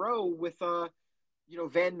fouls in a row with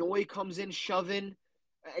Van Noy comes in shoving.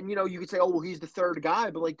 And, you could say, oh, well, he's the third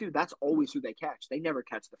guy. But, like, dude, that's always who they catch. They never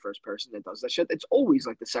catch the first person that does that shit. It's always,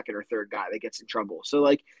 like, the second or third guy that gets in trouble. So,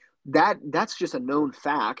 like, that's just a known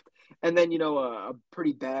fact. And then, a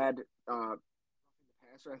pretty bad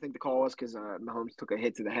passer, I think the call was because Mahomes took a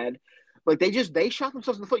hit to the head. Like, they shot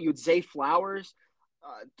themselves in the foot. You had Zay Flowers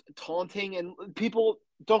taunting. And people,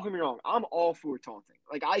 don't get me wrong, I'm all for taunting.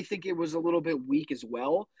 Like, I think it was a little bit weak as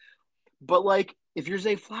well. But, like, if you're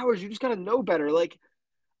Zay Flowers, you just got to know better. Like,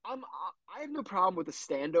 I I have no problem with the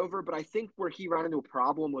standover, but I think where he ran into a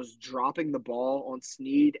problem was dropping the ball on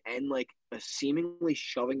Snead and like seemingly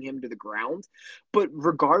shoving him to the ground. But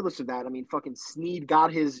regardless of that, I mean, fucking Snead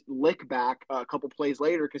got his lick back a couple plays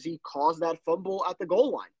later because he caused that fumble at the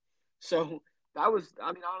goal line. So that was,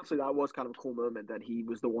 I mean, honestly, that was kind of a cool moment that he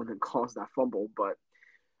was the one that caused that fumble. But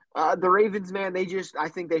the Ravens, man, I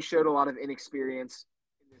think they showed a lot of inexperience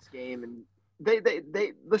in this game, and they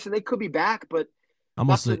listen, they could be back, but I'm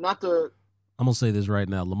gonna say, not to. I'm gonna say this right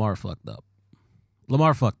now. Lamar fucked up.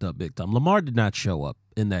 Lamar fucked up big time. Lamar did not show up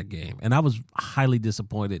in that game, and I was highly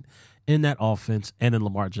disappointed in that offense and in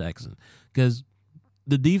Lamar Jackson because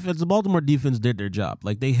the Baltimore defense did their job.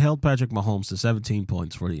 Like they held Patrick Mahomes to 17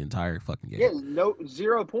 points for the entire fucking game. Yeah,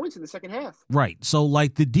 0 points in the second half. Right. So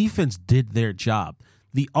like the defense did their job.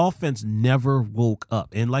 The offense never woke up.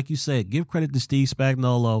 And like you said, give credit to Steve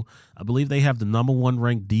Spagnuolo. I believe they have the number 1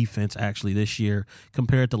 ranked defense actually this year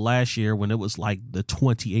compared to last year when it was like the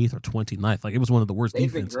 28th or 29th. Like it was one of the worst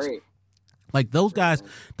defenses. Been great. Like those guys,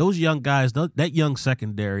 those young guys, that young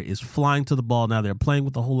secondary is flying to the ball now. They're playing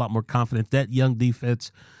with a whole lot more confidence. That young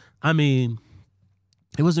defense, I mean,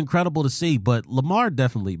 it was incredible to see, but Lamar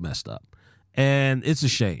definitely messed up. And it's a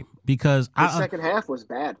shame because the second half was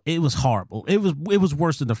bad. It was horrible. It was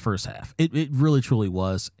worse than the first half. It really truly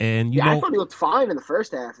was. And you know, I thought he looked fine in the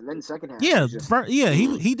first half, and then the second half. Yeah,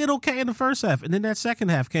 he did okay in the first half, and then that second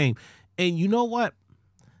half came. And you know what?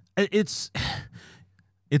 It's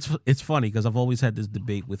funny because I've always had this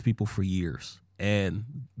debate with people for years, and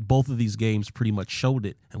both of these games pretty much showed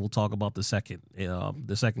it. And we'll talk about the second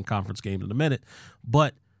conference game in a minute,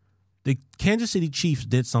 but. The Kansas City Chiefs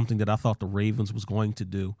did something that I thought the Ravens was going to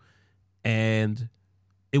do, and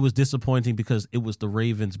it was disappointing because it was the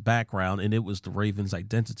Ravens' background and it was the Ravens'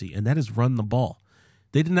 identity, and that is run the ball.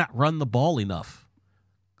 They did not run the ball enough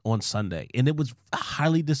on Sunday, and it was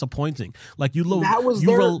highly disappointing. Like you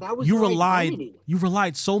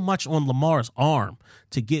relied so much on Lamar's arm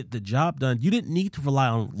to get the job done. You didn't need to rely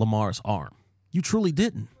on Lamar's arm. You truly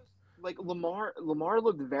didn't. Like Lamar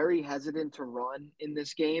looked very hesitant to run in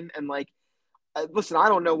this game, and like, listen, I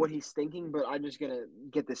don't know what he's thinking, but I'm just gonna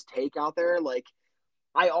get this take out there. Like,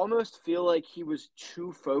 I almost feel like he was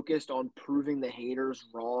too focused on proving the haters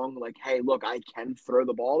wrong. Like, hey, look, I can throw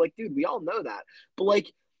the ball. Like, dude, we all know that, but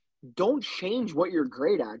like, don't change what you're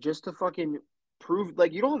great at just to fucking prove.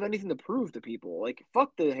 Like, you don't have anything to prove to people. Like,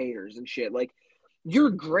 fuck the haters and shit. Like, you're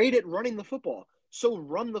great at running the football. So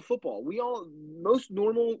run the football. Most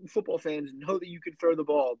normal football fans know that you can throw the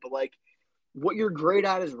ball, but like what you're great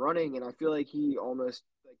at is running, and I feel like he almost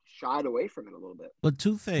like shied away from it a little bit. But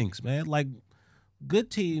two things, man. Like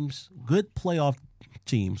good teams, good playoff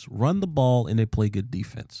teams run the ball and they play good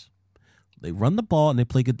defense. They run the ball and they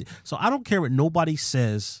play good. So I don't care what nobody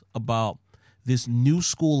says about this new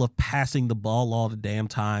school of passing the ball all the damn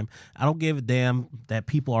time. I don't give a damn that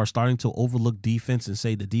people are starting to overlook defense and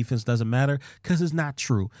say the defense doesn't matter because it's not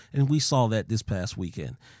true. And we saw that this past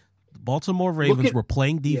weekend. The Baltimore Ravens were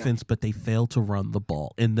playing defense, but they failed to run the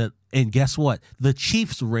ball. And guess what? The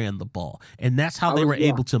Chiefs ran the ball. And that's how they were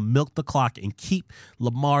able to milk the clock and keep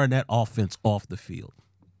Lamar and that offense off the field.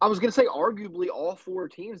 I was going to say, arguably, all 4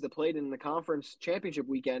 teams that played in the conference championship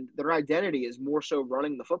weekend, their identity is more so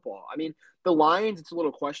running the football. I mean, the Lions, it's a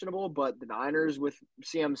little questionable, but the Niners with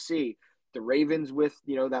CMC, the Ravens with,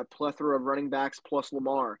 that plethora of running backs plus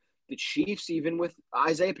Lamar, the Chiefs even with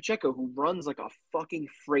Isaiah Pacheco, who runs like a fucking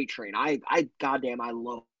freight train. I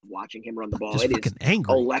love watching him run the ball. It is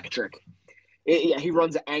angry. Electric. He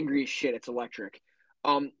runs angry as shit. It's electric.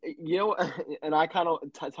 And I kind of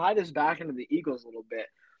tie this back into the Eagles a little bit.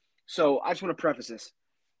 So I just want to preface this.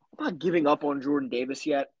 I'm not giving up on Jordan Davis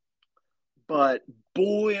yet, but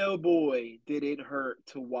boy, oh boy, did it hurt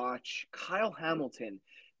to watch Kyle Hamilton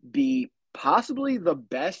be possibly the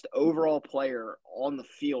best overall player on the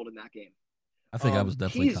field in that game. I think I was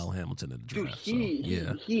definitely Kyle Hamilton in the draft.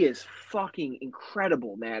 Dude, he is fucking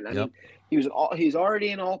incredible, man. I mean, he's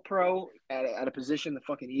already an All-Pro at a position the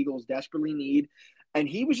fucking Eagles desperately need, and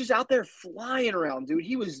he was just out there flying around, dude.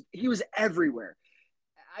 He was everywhere.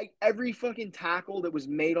 Every fucking tackle that was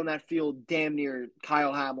made on that field, damn near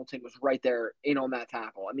Kyle Hamilton was right there in on that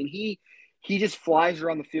tackle. I mean, he just flies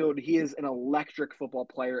around the field. He is an electric football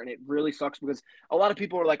player, and it really sucks because a lot of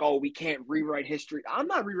people are like, oh, we can't rewrite history. I'm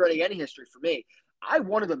not rewriting any history for me. I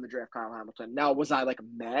wanted them to draft Kyle Hamilton. Now, was I like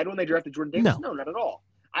mad when they drafted Jordan Davis? No, not at all.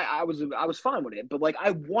 I was fine with it, but like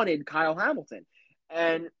I wanted Kyle Hamilton,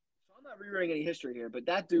 and so I'm not rewriting any history here. But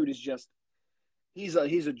that dude is just he's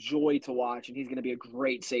a joy to watch, and he's going to be a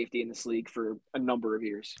great safety in this league for a number of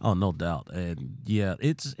years. Oh, no doubt. And yeah,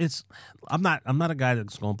 it's I'm not a guy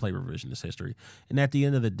that's going to play revisionist history. And at the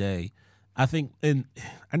end of the day, I think, and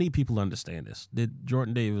I need people to understand this. Did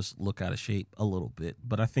Jordan Davis look out of shape a little bit?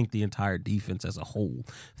 But I think the entire defense as a whole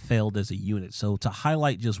failed as a unit. So to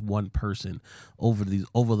highlight just one person over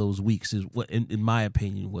those weeks is what, in my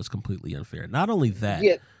opinion, was completely unfair. Not only that,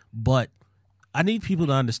 Yeah, but I need people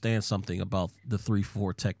to understand something about the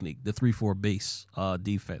 3-4 technique, the 3-4 base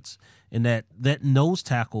defense, and that nose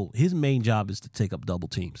tackle, his main job is to take up double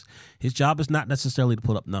teams. His job is not necessarily to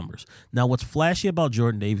put up numbers. Now, what's flashy about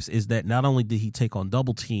Jordan Davis is that not only did he take on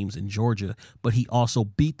double teams in Georgia, but he also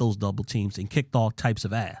beat those double teams and kicked all types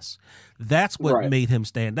of ass. That's what right. made him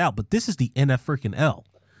stand out. But this is the NFL.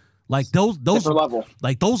 Like those Different level.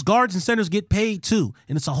 like those guards and centers get paid too,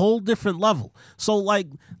 and it's a whole different level. So like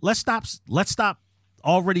let's stop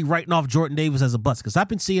already writing off Jordan Davis as a bust, because I've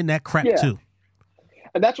been seeing that crap Yeah. too.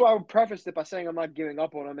 And that's why I would preface it by saying I'm not giving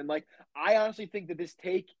up on him. And like, I honestly think that this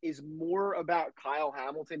take is more about Kyle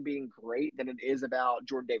Hamilton being great than it is about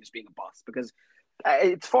Jordan Davis being a bust, because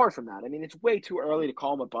it's far from that. I mean, it's way too early to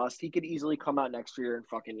call him a bust. He could easily come out next year and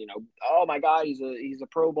fucking, oh my God, he's a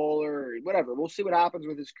Pro Bowler or whatever. We'll see what happens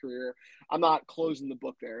with his career. I'm not closing the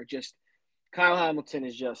book there. Just Kyle Hamilton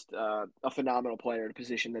is just a phenomenal player at a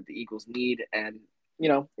position that the Eagles need, and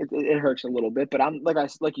it hurts a little bit. But I'm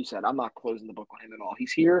like you said, I'm not closing the book on him at all.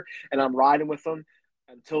 He's here, and I'm riding with him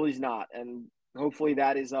until he's not, and hopefully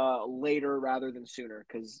that is later rather than sooner,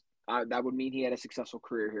 because that would mean he had a successful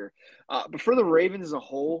career here. But for the Ravens as a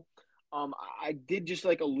whole, I did just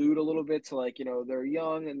like allude a little bit to they're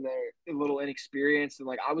young and they're a little inexperienced, and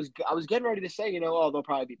like I was getting ready to say oh, they'll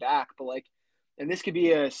probably be back, but like. And this could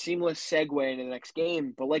be a seamless segue into the next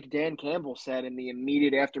game. But like Dan Campbell said in the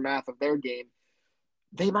immediate aftermath of their game,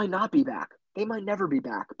 they might not be back. They might never be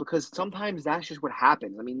back, because sometimes that's just what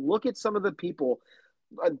happens. I mean, look at some of the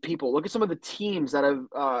look at some of the teams that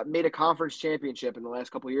have made a conference championship in the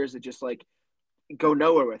last couple of years that just like go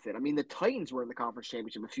nowhere with it. I mean, the Titans were in the conference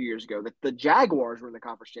championship a few years ago. The Jaguars were in the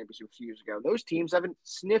conference championship a few years ago. Those teams haven't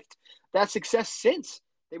sniffed that success since.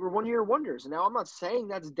 They were one-year wonders. And now I'm not saying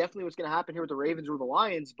that's definitely what's going to happen here with the Ravens or the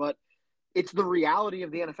Lions, but it's the reality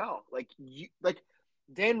of the NFL. Like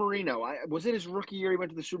Dan Marino, was it his rookie year he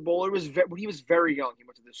went to the Super Bowl? It was when he was very young. He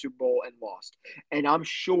went to the Super Bowl and lost. And I'm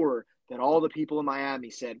sure that all the people in Miami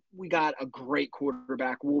said, we got a great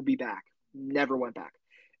quarterback. We'll be back. Never went back.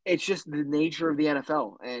 It's just the nature of the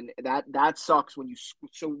NFL, and that sucks when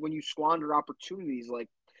you squander opportunities like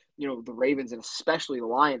the Ravens and especially the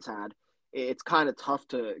Lions had. It's kind of tough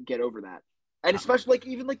to get over that. And especially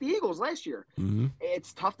even the Eagles last year. Mm-hmm.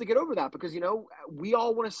 It's tough to get over that because, we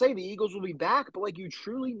all want to say the Eagles will be back, but you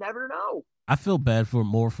truly never know. I feel bad for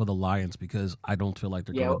the Lions because I don't feel like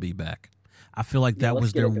they're going to be back. I feel like that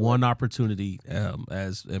was their one opportunity,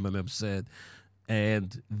 as MMM said,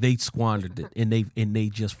 and they squandered it, and they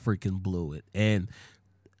just freaking blew it. And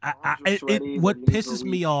what pisses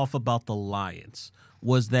me off about the Lions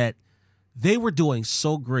was that they were doing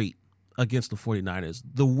so great against the 49ers.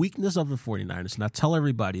 The weakness of the 49ers, and I tell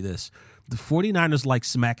everybody this, the 49ers like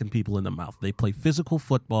smacking people in the mouth. They play physical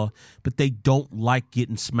football, but they don't like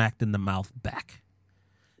getting smacked in the mouth back.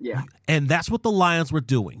 Yeah. And that's what the Lions were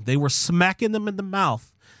doing. They were smacking them in the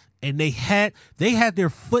mouth, and they had their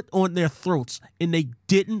foot on their throats, and they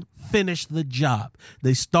didn't finish the job.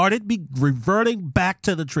 They started reverting back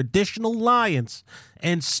to the traditional Lions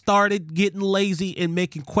and started getting lazy and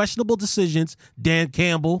making questionable decisions. Dan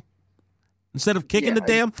Campbell, instead of kicking the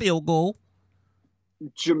damn field goal.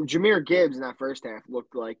 Jahmyr Gibbs in that first half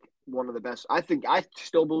looked like one of the best. I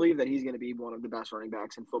still believe that he's going to be one of the best running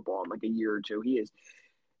backs in football in like a year or two.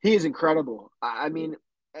 He is incredible. I mean,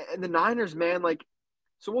 and the Niners, man,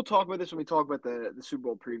 so we'll talk about this when we talk about the Super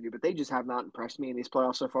Bowl preview, but they just have not impressed me in these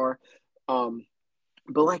playoffs so far.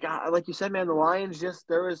 But like you said, man, the Lions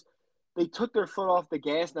they took their foot off the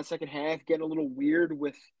gas in that second half, getting a little weird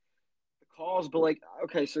with the calls. But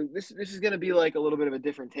okay, so this is going to be like a little bit of a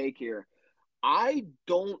different take here. I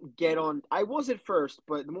was at first,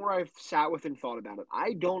 but the more I've sat with and thought about it,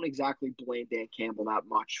 I don't exactly blame Dan Campbell that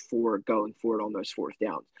much for going for it on those fourth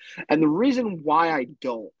downs. And the reason why I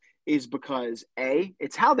don't is because A,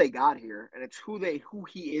 it's how they got here, and it's who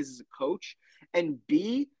he is as a coach, and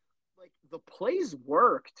B, the plays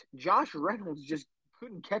worked. Josh Reynolds just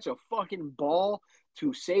couldn't catch a fucking ball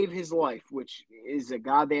to save his life, which is a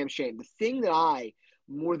goddamn shame. The thing that I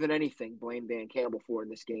more than anything blame Dan Campbell for in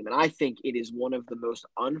this game, and I think it is one of the most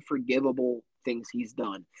unforgivable things he's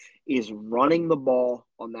done, is running the ball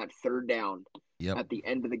on that third down at the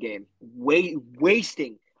end of the game,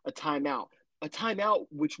 wasting a timeout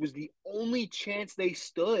which was the only chance they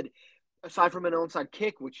stood. aside from an onside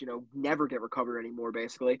kick, which never get recovered anymore.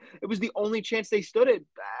 Basically, it was the only chance they stood at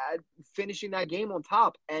finishing that game on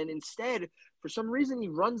top. And instead, for some reason, he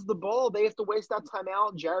runs the ball. They have to waste that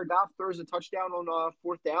timeout. Jared Goff throws a touchdown on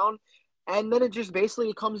fourth down, and then it just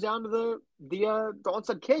basically comes down to the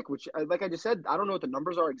onside kick, which, like I just said, I don't know what the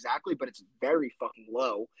numbers are exactly, but it's very fucking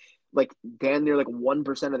low. Like damn near like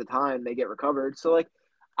 1% of the time they get recovered. So like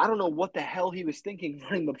I don't know what the hell he was thinking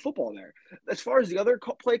running the football there. As far as the other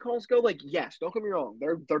play calls go, like yes, don't get me wrong,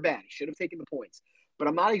 they're bad. He should have taken the points, but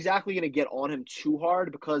I'm not exactly going to get on him too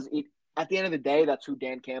hard because at the end of the day, that's who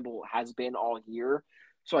Dan Campbell has been all year.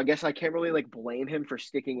 So I guess I can't really like blame him for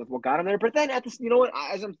sticking with what got him there. But then at this, you know what?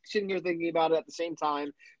 As I'm sitting here thinking about it, at the same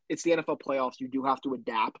time, it's the NFL playoffs. You do have to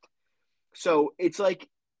adapt. So it's like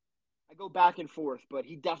I go back and forth, but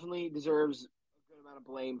he definitely deserves a good amount of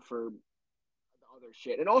blame for the other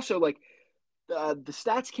shit. And also, like the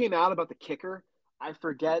stats came out about the kicker. I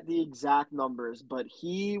forget the exact numbers, but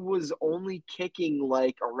he was only kicking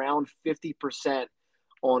like around 50%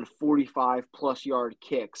 on 45 plus yard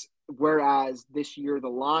kicks. Whereas this year, the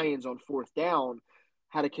Lions on fourth down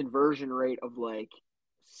had a conversion rate of like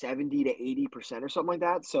 70 to 80% or something like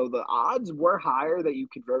that. So the odds were higher that you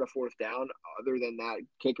convert a fourth down other than that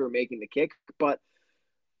kicker making the kick. But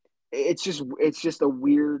it's just a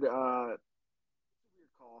weird call.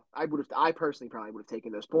 I personally probably would have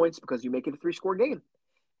taken those points because you make it a 3-score game.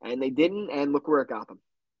 And they didn't, and look where it got them.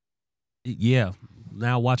 Yeah.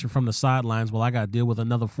 Now watching from the sidelines, well, I got to deal with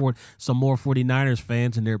some more 49ers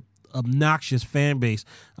fans and their obnoxious fan base.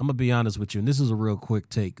 I'm going to be honest with you, and this is a real quick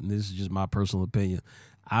take, and this is just my personal opinion.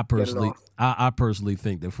 I personally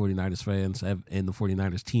think that 49ers fans and the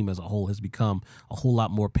 49ers team as a whole has become a whole lot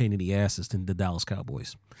more pain in the asses than the Dallas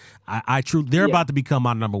Cowboys. They're about to become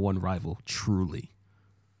my number one rival, truly.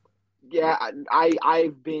 Yeah,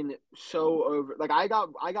 I've been so over. Like I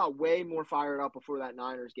got way more fired up before that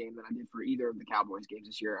Niners game than I did for either of the Cowboys games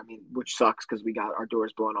this year. I mean, which sucks because we got our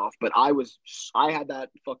doors blown off. But I had that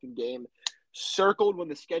fucking game circled when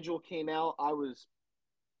the schedule came out. I was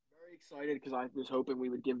very excited because I was hoping we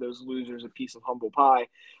would give those losers a piece of humble pie.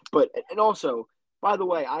 And also, by the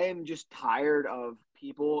way, I am just tired of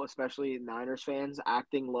people, especially Niners fans,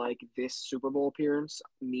 acting like this Super Bowl appearance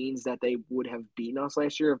means that they would have beaten us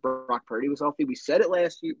last year if Brock Purdy was healthy. We said it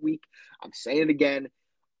last week. I'm saying it again.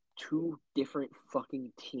 Two different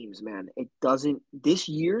fucking teams, man. It doesn't. This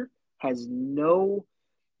year has no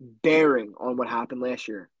bearing on what happened last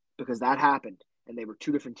year because that happened and they were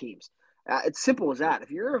two different teams. It's simple as that. If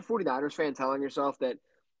you're a 49ers fan telling yourself that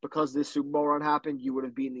because this Super Bowl run happened, you would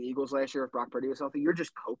have beaten the Eagles last year if Brock Purdy was healthy, you're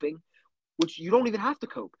just coping, which you don't even have to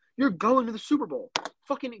cope. You're going to the Super Bowl.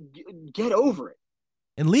 Fucking get over it.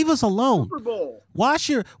 And leave us alone. Super Bowl. Wash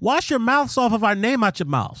your mouths off of our name out your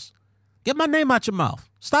mouths. Get my name out your mouth.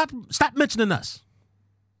 Stop mentioning us.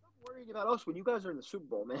 Stop worrying about us when you guys are in the Super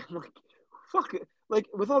Bowl, man. Like, fuck it. Like,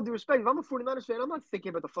 with all due respect, if I'm a 49ers fan, I'm not thinking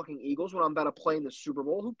about the fucking Eagles when I'm about to play in the Super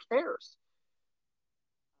Bowl. Who cares?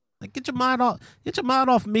 Like, get your mind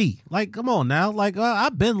off me. Like, come on now. Like,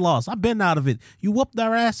 I've been lost. I've been out of it. You whooped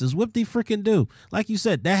our asses. Whoop de freaking do. Like you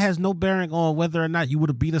said, that has no bearing on whether or not you would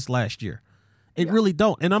have beat us last year. It really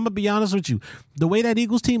don't. And I'm going to be honest with you. The way that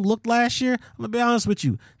Eagles team looked last year, I'm going to be honest with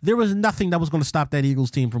you. There was nothing that was going to stop that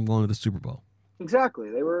Eagles team from going to the Super Bowl.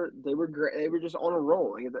 Exactly. They were great. They were just on a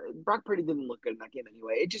roll. Like, Brock Purdy didn't look good in that game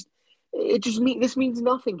anyway. This means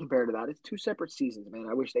nothing compared to that. It's two separate seasons, man.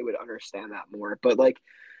 I wish they would understand that more. But like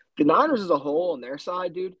the Niners as a whole on their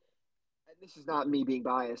side, dude, and this is not me being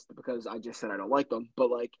biased because I just said I don't like them, but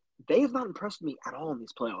like they have not impressed me at all in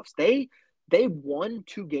these playoffs. They won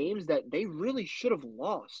two games that they really should have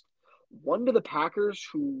lost. One to the Packers,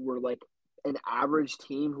 who were like an average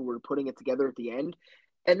team who were putting it together at the end.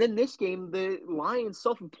 And then this game, the Lions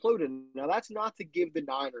self-imploded. Now, that's not to give the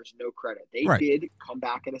Niners no credit. They Right. did come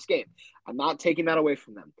back in this game. I'm not taking that away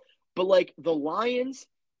from them. But, like, the Lions,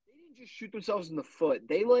 they didn't just shoot themselves in the foot.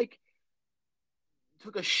 They, like,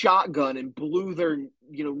 took a shotgun and blew their,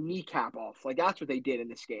 kneecap off. Like, that's what they did in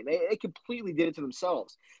this game. They completely did it to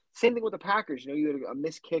themselves. Same thing with the Packers. You had a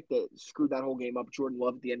missed kick that screwed that whole game up. Jordan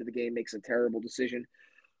Love at the end of the game makes a terrible decision.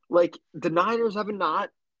 Like, the Niners have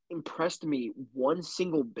not impressed me one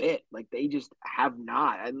single bit. Like, they just have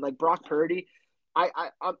not. And like Brock Purdy, I'm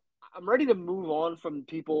ready to move on from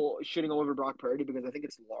people shitting all over Brock Purdy because I think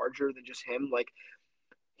it's larger than just him. Like,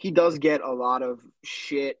 he does get a lot of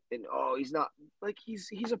shit, and he's not like he's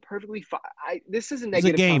a perfectly fine. This is a negative.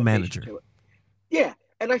 He's a game connotation manager. to it. Yeah,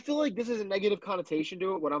 and I feel like this is a negative connotation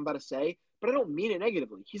to it. What I'm about to say, but I don't mean it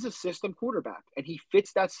negatively. He's a system quarterback, and he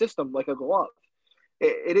fits that system like a glove.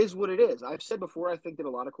 it is what it is. I've said before, I think that a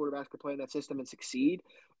lot of quarterbacks could play in that system and succeed,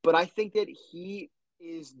 but I think that he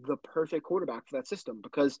is the perfect quarterback for that system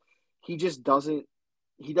because he just doesn't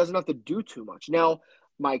he doesn't have to do too much. Now,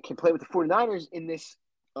 my complaint with the 49ers in this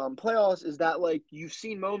playoffs is that like you've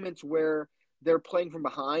seen moments where they're playing from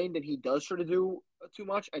behind and he does try to do too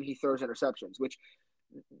much and he throws interceptions, which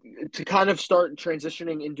to kind of start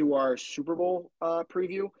transitioning into our Super Bowl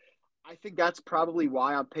preview, I think that's probably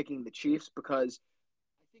why I'm picking the Chiefs because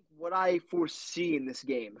I think what I foresee in this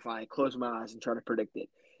game, if I close my eyes and try to predict it,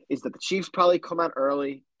 is that the Chiefs probably come out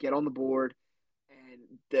early, get on the board, and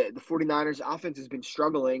the 49ers offense has been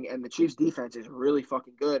struggling, and the Chiefs defense is really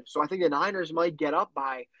fucking good. So I think the Niners might get up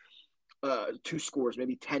by two scores,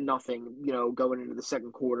 maybe 10-0, going into the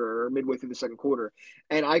second quarter or midway through the second quarter.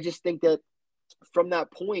 And I just think that from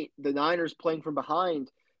that point, the Niners playing from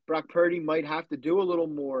behind, Brock Purdy might have to do a little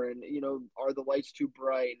more. And, are the lights too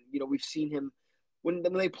bright? And, we've seen him when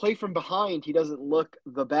they play from behind, he doesn't look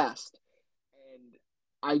the best. And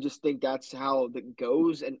I just think that's how that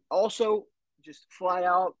goes. And also, just flat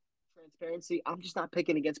out transparency, I'm just not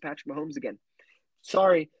picking against Patrick Mahomes again.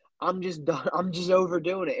 Sorry, I'm just done. I'm just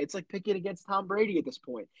overdoing it. It's like picking against Tom Brady at this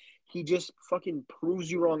point. He just fucking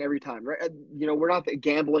proves you wrong every time, right? We're not the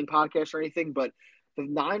gambling podcast or anything, but the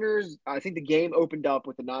Niners. I think the game opened up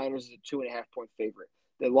with the Niners as a 2.5 point favorite.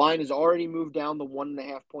 The line has already moved down the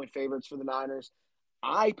 1.5 point favorites for the Niners.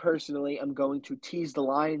 I personally am going to tease the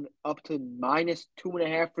line up to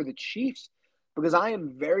 -2.5 for the Chiefs because I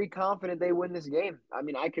am very confident they win this game. I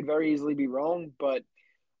mean, I could very easily be wrong, but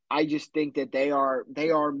I just think that they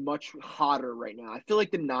are much hotter right now. I feel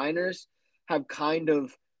like the Niners have kind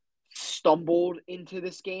of stumbled into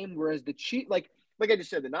this game, whereas the Chiefs, like I just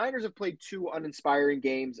said, the Niners have played two uninspiring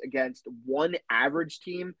games against one average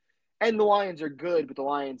team, and the Lions are good, but the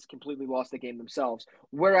Lions completely lost the game themselves.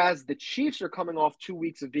 Whereas the Chiefs are coming off 2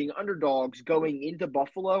 weeks of being underdogs, going into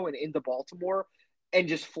Buffalo and into Baltimore, and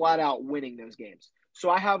just flat out winning those games. So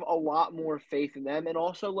I have a lot more faith in them, and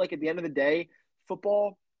also like at the end of the day,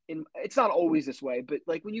 football it's not always this way, but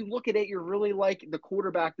like when you look at it, you're really like the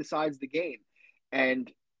quarterback decides the game,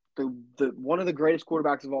 and the one of the greatest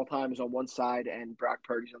quarterbacks of all time is on one side, and Brock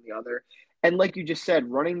Purdy's on the other. And like you just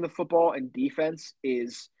said, running the football and defense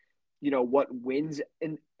is, what wins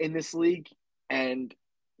in this league, and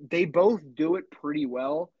they both do it pretty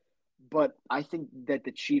well. But I think that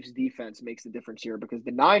the Chiefs' defense makes the difference here because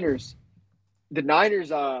the Niners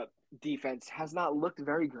defense has not looked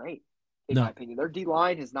very great in my No, opinion. Their D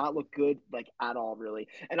line has not looked good like at all, really.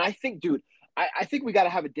 And I think, dude, I think we got to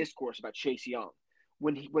have a discourse about Chase Young.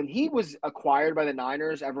 When he was acquired by the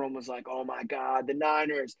Niners, everyone was like, "Oh my God, the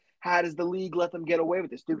Niners! How does the league let them get away with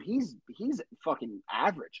this, dude?" He's fucking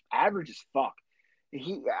average as fuck.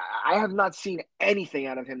 He I have not seen anything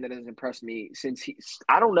out of him that has impressed me since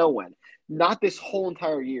I don't know when, not this whole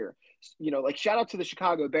entire year. Like shout out to the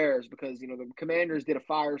Chicago Bears because the Commanders did a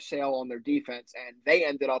fire sale on their defense and they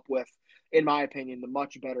ended up with, in my opinion, the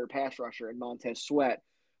much better pass rusher in Montez Sweat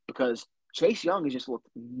because Chase Young has just looked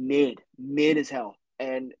mid as hell,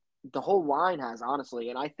 and the whole line has honestly,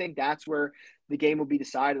 and I think that's where the game will be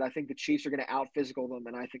decided. I think the Chiefs are going to out physical them,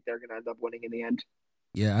 and I think they're going to end up winning in the end.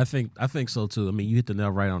 yeah, I think so too. I mean, you hit the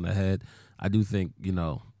nail right on the head. I do think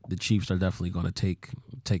the Chiefs are definitely going to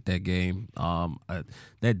take that game.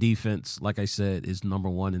 That defense, like I said, is number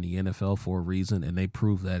one in the NFL for a reason, and they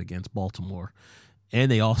proved that against Baltimore. And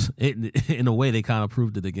they also, in a way, they kind of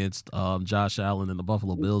proved it against Josh Allen and the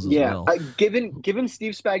Buffalo Bills as Yeah, well. given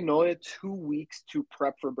Steve Spagnuolo 2 weeks to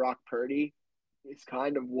prep for Brock Purdy is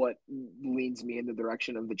kind of what leans me in the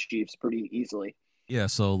direction of the Chiefs pretty easily. Yeah,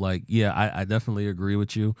 so like, yeah, I definitely agree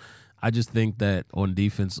with you. I just think that on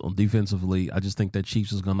defensively, I just think that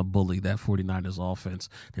Chiefs is going to bully that 49ers offense.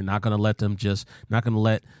 They're not going to let not going to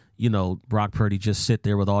let, Brock Purdy just sit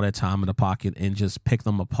there with all that time in the pocket and just pick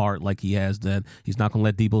them apart like he has done. He's not going to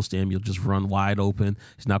let Debo Samuel just run wide open.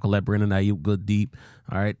 He's not going to let Brandon Ayuk go deep.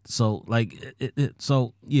 All right. So like,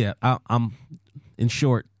 so yeah, I'm in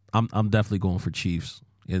short, I'm definitely going for Chiefs.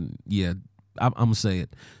 And yeah, I'm going to say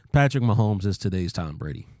it. Patrick Mahomes is today's Tom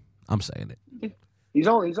Brady. I'm saying it. He's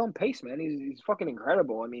on pace, man. He's fucking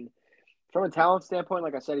incredible. I mean, from a talent standpoint,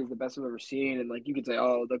 like I said, he's the best I've ever seen. And like you could say,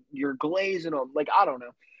 oh, you're glazing him. Like I don't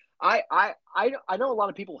know. I know a lot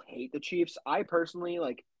of people hate the Chiefs. I personally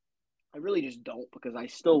like. I really just don't because I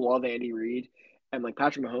still love Andy Reid and like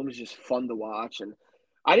Patrick Mahomes is just fun to watch. And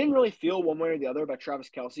I didn't really feel one way or the other about Travis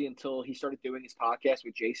Kelsey until he started doing his podcast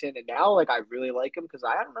with Jason. And now like I really like him because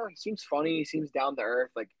I don't know, he seems funny, he seems down to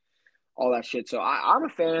earth, like all that shit. So I'm a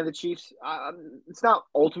fan of the Chiefs. It's not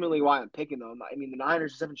ultimately why I'm picking them. I mean, the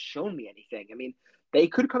Niners just haven't shown me anything. I mean, they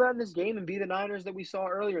could come out in this game and be the Niners that we saw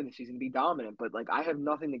earlier in the season, be dominant. But like, I have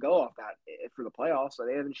nothing to go off that for the playoffs. So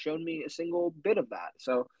they haven't shown me a single bit of that.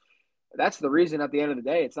 So that's the reason. At the end of the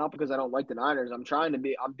day, it's not because I don't like the Niners. I'm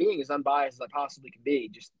being as unbiased as I possibly can be.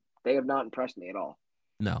 Just they have not impressed me at all.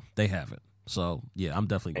 No, they haven't. So yeah, I'm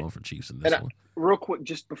definitely going for Chiefs in this And one. real quick,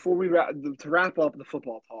 just before to wrap up the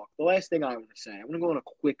football talk, the last thing I want to say, I'm going to go on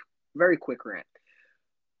a very quick rant.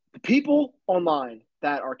 The people online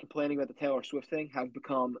that are complaining about the Taylor Swift thing have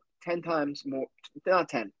become 10 times more, not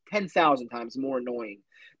 10, 10,000 times more annoying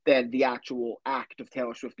than the actual act of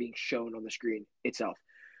Taylor Swift being shown on the screen itself.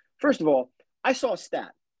 First of all, I saw a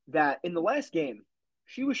stat that in the last game,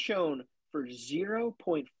 she was shown for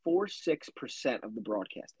 0.46% of the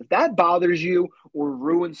broadcast. If that bothers you or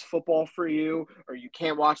ruins football for you or you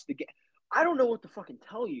can't watch the game, I don't know what to fucking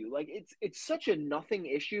tell you. Like, it's such a nothing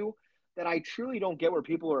issue that I truly don't get where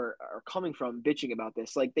people are coming from bitching about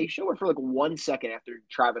this. Like, they show it for like 1 second after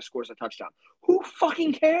Travis scores a touchdown. Who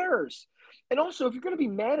fucking cares? And also, if you're going to be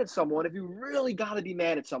mad at someone, if you really got to be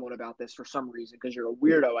mad at someone about this for some reason, because you're a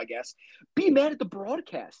weirdo, I guess, be mad at the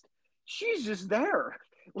broadcast. She's just there.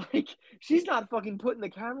 Like, she's not fucking putting the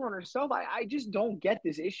camera on herself. I just don't get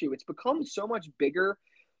this issue. It's become so much bigger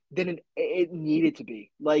than it needed to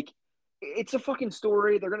be. Like, it's a fucking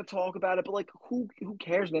story. They're going to talk about it, but like, who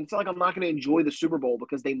cares, man? It's not like I'm not going to enjoy the Super Bowl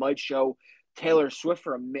because they might show Taylor Swift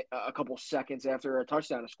for a couple seconds after a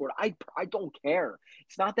touchdown is scored. I don't care.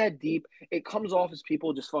 It's not that deep. It comes off as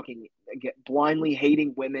people just fucking get blindly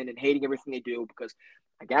hating women and hating everything they do because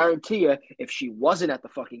I guarantee you, if she wasn't at the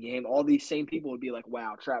fucking game, all these same people would be like,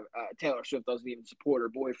 wow, Taylor Swift doesn't even support her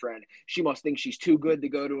boyfriend. She must think she's too good to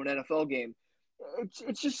go to an NFL game.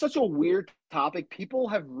 It's just such a weird topic. People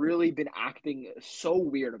have really been acting so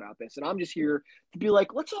weird about this, and I'm just here to be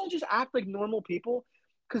like, let's all just act like normal people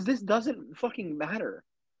because this doesn't fucking matter.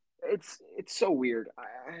 It's so weird.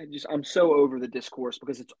 I'm so over the discourse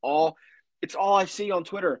because it's all I see on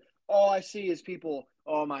Twitter. All I see is people,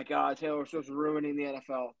 oh my God, Taylor Swift's ruining the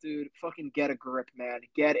NFL. Dude, fucking get a grip, man.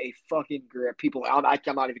 Get a fucking grip. People, I'm not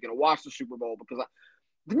even going to watch the Super Bowl because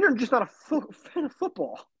then you're just not a fan of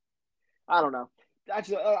football. I don't know. I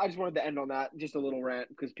just wanted to end on that, just a little rant,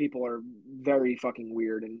 because people are very fucking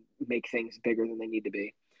weird and make things bigger than they need to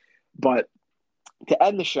be. But to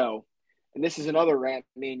end the show, and this is another rant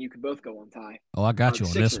me and you could both go on, Ty. Oh, I got you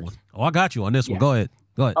on Sixers. this one. Oh, I got you on this one. Go ahead.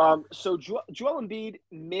 So Joel Embiid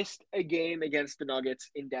missed a game against the Nuggets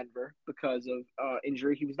in Denver because of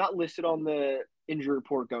injury. He was not listed on the injury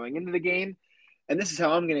report going into the game. And this is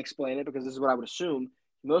how I'm going to explain it, because this is what I would assume.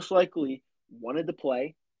 He most likely wanted to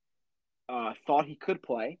play, thought he could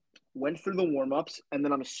play, went through the warm-ups, and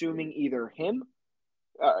then I'm assuming either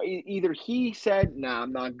he said, nah,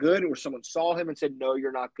 I'm not good, or someone saw him and said, no,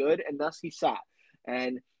 you're not good, and thus he sat.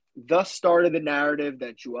 And thus started the narrative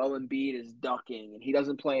that Joel Embiid is ducking and he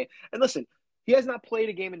doesn't play. And listen, he has not played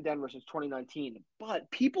a game in Denver since 2019,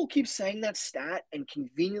 but people keep saying that stat and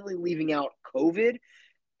conveniently leaving out COVID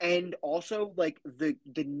and also like the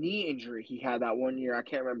knee injury he had that 1 year. I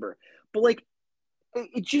can't remember, but like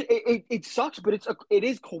it sucks, but it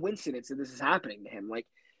is coincidence that this is happening to him. Like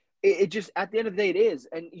it just, at the end of the day, it is.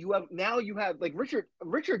 And you have like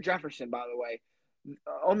Richard Jefferson, by the way,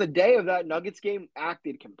 on the day of that Nuggets game,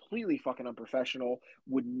 acted completely fucking unprofessional,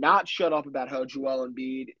 would not shut up about how Joel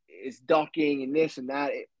Embiid is ducking and this and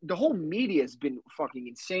that. The whole media has been fucking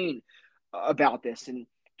insane about this and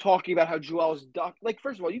talking about how Joel's duck. Like,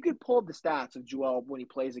 first of all, you could pull up the stats of Joel when he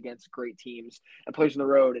plays against great teams and plays on the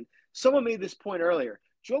road. And someone made this point earlier.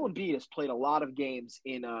 Joel Embiid has played a lot of games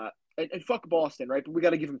in and fuck Boston, right? But we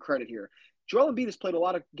got to give him credit here. Joel Embiid has played a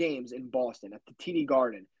lot of games in Boston at the TD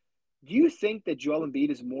Garden. Do you think that Joel Embiid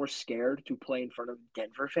is more scared to play in front of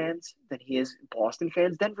Denver fans than he is Boston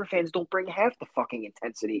fans? Denver fans don't bring half the fucking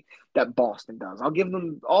intensity that Boston does. I'll give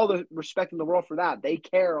them all the respect in the world for that. They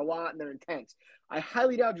care a lot and they're intense. I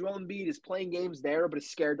highly doubt Joel Embiid is playing games there, but is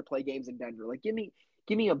scared to play games in Denver. Like, give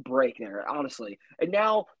me a break there, honestly. And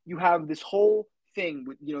now you have this whole thing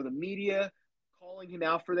with, the media calling him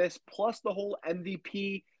out for this, plus the whole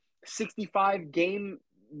MVP 65 game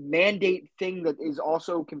mandate thing that is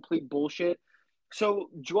also complete bullshit. So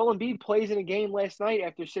Joel Embiid plays in a game last night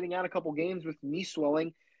after sitting out a couple games with knee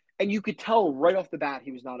swelling, and you could tell right off the bat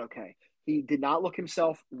he was not okay. He did not look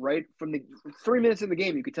himself right from the 3 minutes in the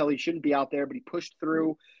game. You could tell he shouldn't be out there, but he pushed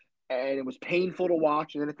through, and it was painful to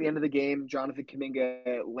watch. And then at the end of the game, Jonathan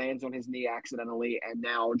Kuminga lands on his knee accidentally, and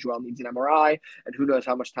now Joel needs an MRI, and who knows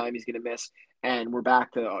how much time he's going to miss. And we're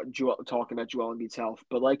back to talking about Joel Embiid's health.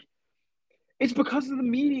 But, like, it's because of the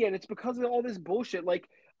media and it's because of all this bullshit. Like,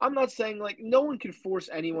 I'm not saying, like, no one can force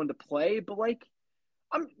anyone to play, but, like,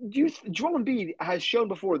 Joel Embiid has shown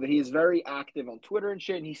before that he is very active on Twitter and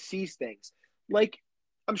shit, and he sees things. Like,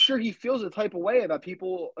 I'm sure he feels a type of way about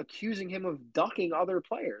people accusing him of ducking other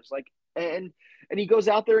players. Like, and and he goes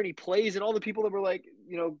out there and he plays, and all the people that were like,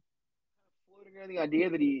 floating around the idea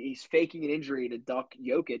that he's faking an injury to duck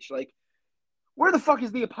Jokic. Like, where the fuck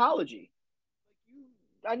is the apology?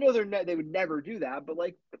 I know they would never do that, but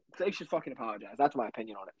like they should fucking apologize. That's my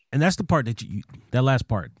opinion on it. And that's the part that last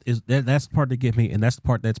part is that's the part that get me, and that's the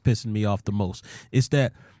part that's pissing me off the most. It's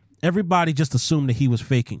that everybody just assumed that he was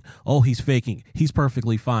faking. Oh, he's faking. He's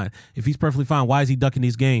perfectly fine. If he's perfectly fine, why is he ducking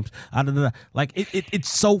these games? Like it's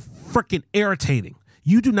so freaking irritating.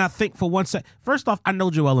 You do not think for one second. First off, I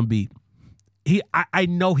know Joel Embiid. I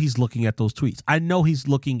know he's looking at those tweets. I know he's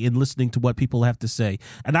looking and listening to what people have to say.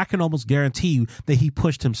 And I can almost guarantee you that he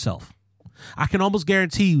pushed himself. I can almost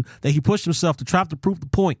guarantee you that he pushed himself to try to prove the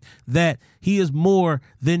point that he is more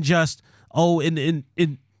than just, an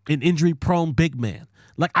injury-prone big man.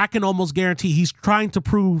 Like, I can almost guarantee he's trying to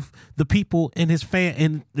prove the people and his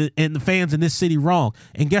and the fans in this city wrong.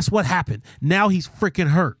 And guess what happened? Now he's freaking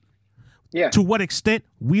hurt. Yeah. To what extent?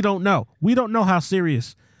 We don't know. We don't know how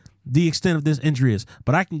serious the extent of this injury is,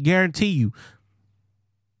 but I can guarantee you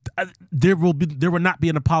there will not be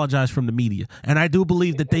an apologize from the media, and I do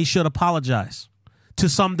believe that they should apologize to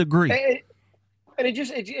some degree. And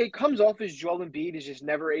it comes off as Joel Embiid is just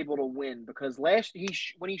never able to win because when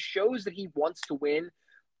he shows that he wants to win,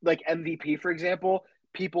 like MVP for example,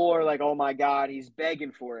 people are like, oh my god, he's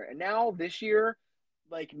begging for it, and now this year.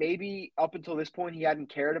 Like maybe up until this point, he hadn't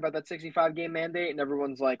cared about that 65 game mandate, and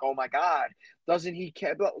everyone's like, "Oh my god, doesn't he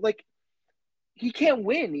care?" But like, he can't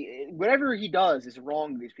win. Whatever he does is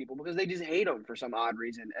wrong to these people because they just hate him for some odd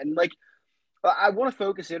reason. And like, I want to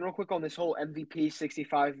focus in real quick on this whole MVP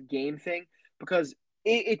 65 game thing because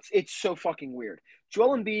it's so fucking weird.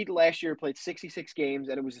 Joel Embiid last year played 66 games,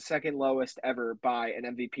 and it was the second lowest ever by an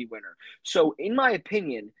MVP winner. So, in my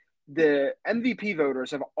opinion, the MVP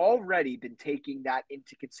voters have already been taking that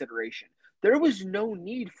into consideration. There was no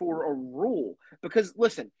need for a rule because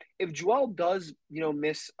listen, if Joel does,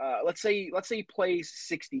 miss, let's say he plays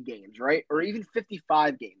 60 games, right, or even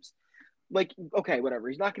 55 games, like okay, whatever,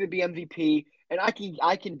 he's not going to be MVP, and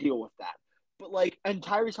I can deal with that. But like, and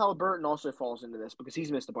Tyrese Halliburton also falls into this because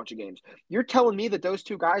he's missed a bunch of games. You're telling me that those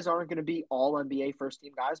two guys aren't going to be all NBA first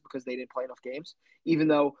team guys because they didn't play enough games, even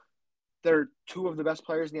though they're two of the best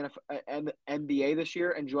players in the NBA this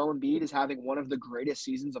year, and Joel Embiid is having one of the greatest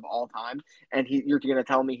seasons of all time. And you're going to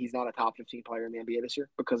tell me he's not a top 15 player in the NBA this year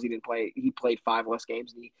because he didn't play. He played 5 less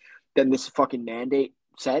games than this fucking mandate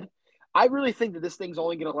said. I really think that this thing's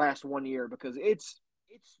only going to last 1 year because it's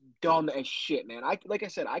dumb as shit, man. Like I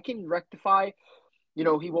said, I can rectify. He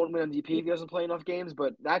won't win MVP if he doesn't play enough games,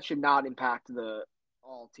 but that should not impact the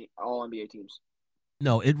all NBA teams.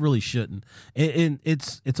 No, it really shouldn't. And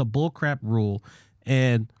it's a bullcrap rule,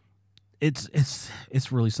 and it's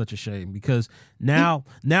really such a shame because now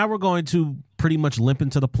we're going to pretty much limp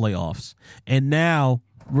into the playoffs, and now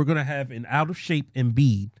we're going to have an out of shape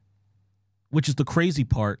Embiid, which is the crazy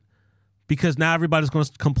part. Because now everybody's going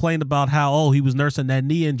to complain about how, he was nursing that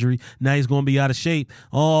knee injury. Now he's going to be out of shape.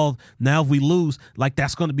 Oh, now if we lose, like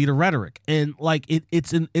that's going to be the rhetoric. And like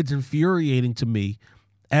it's infuriating to me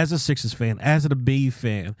as a Sixers fan, as an Embiid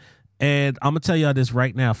fan. And I'm going to tell y'all this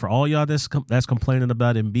right now. For all y'all that's complaining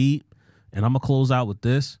about Embiid, and I'm going to close out with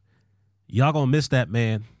this. Y'all going to miss that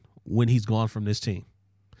man when he's gone from this team.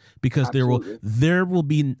 Because Absolutely. there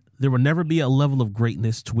will never be a level of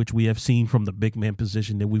greatness to which we have seen from the big man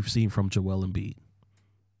position that we've seen from Joel Embiid.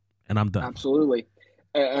 And I'm done. Absolutely.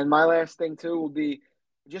 And my last thing too will be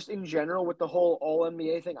just in general with the whole all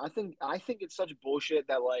NBA thing. I think it's such bullshit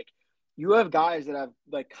that like you have guys that have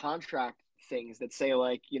like contract things that say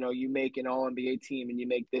like, you make an all NBA team and you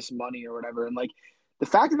make this money or whatever. And like the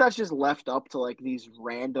fact that that's just left up to like these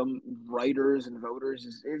random writers and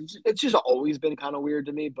voters it's just always been kind of weird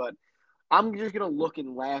to me, but I'm just going to look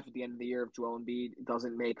and laugh at the end of the year if Joel Embiid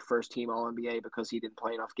doesn't make first team All NBA because he didn't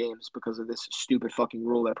play enough games because of this stupid fucking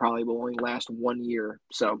rule that probably will only last 1 year.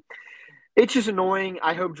 So it's just annoying.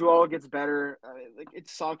 I hope Joel gets better. Like it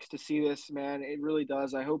sucks to see this, man. It really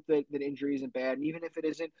does. I hope that injury isn't bad. And even if it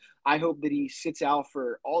isn't, I hope that he sits out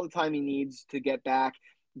for all the time he needs to get back,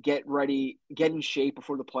 get ready, get in shape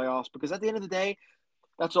before the playoffs. Because at the end of the day,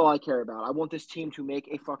 that's all I care about. I want this team to make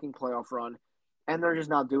a fucking playoff run. And they're just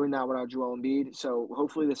not doing that without Joel Embiid. So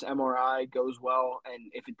hopefully this MRI goes well.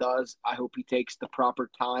 And if it does, I hope he takes the proper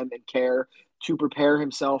time and care to prepare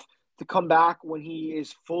himself to come back when he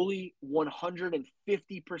is fully 150%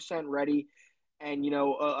 ready and,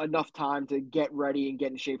 enough time to get ready and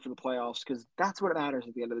get in shape for the playoffs because that's what matters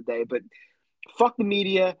at the end of the day. But fuck the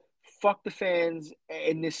media, fuck the fans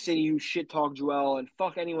in this city who shit talk Joel, and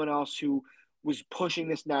fuck anyone else who was pushing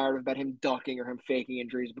this narrative about him ducking or him faking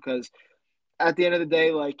injuries. Because at the end of the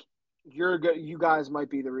day, like, you guys might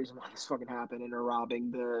be the reason why this fucking happened and are robbing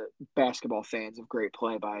the basketball fans of great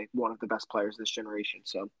play by one of the best players this generation.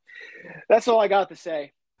 So that's all I got to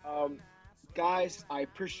say. Guys, I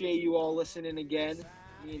appreciate you all listening again.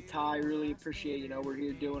 Me and Ty really appreciate, we're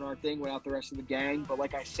here doing our thing without the rest of the gang. But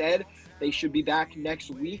like I said, they should be back next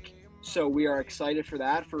week. So we are excited for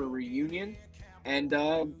that, for a reunion. And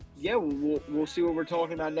we'll see what we're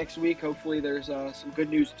talking about next week. Hopefully there's some good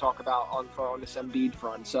news to talk about on this Embiid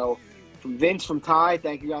front. So from Vince, from Ty,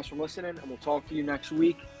 thank you guys for listening, and we'll talk to you next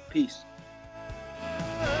week. Peace.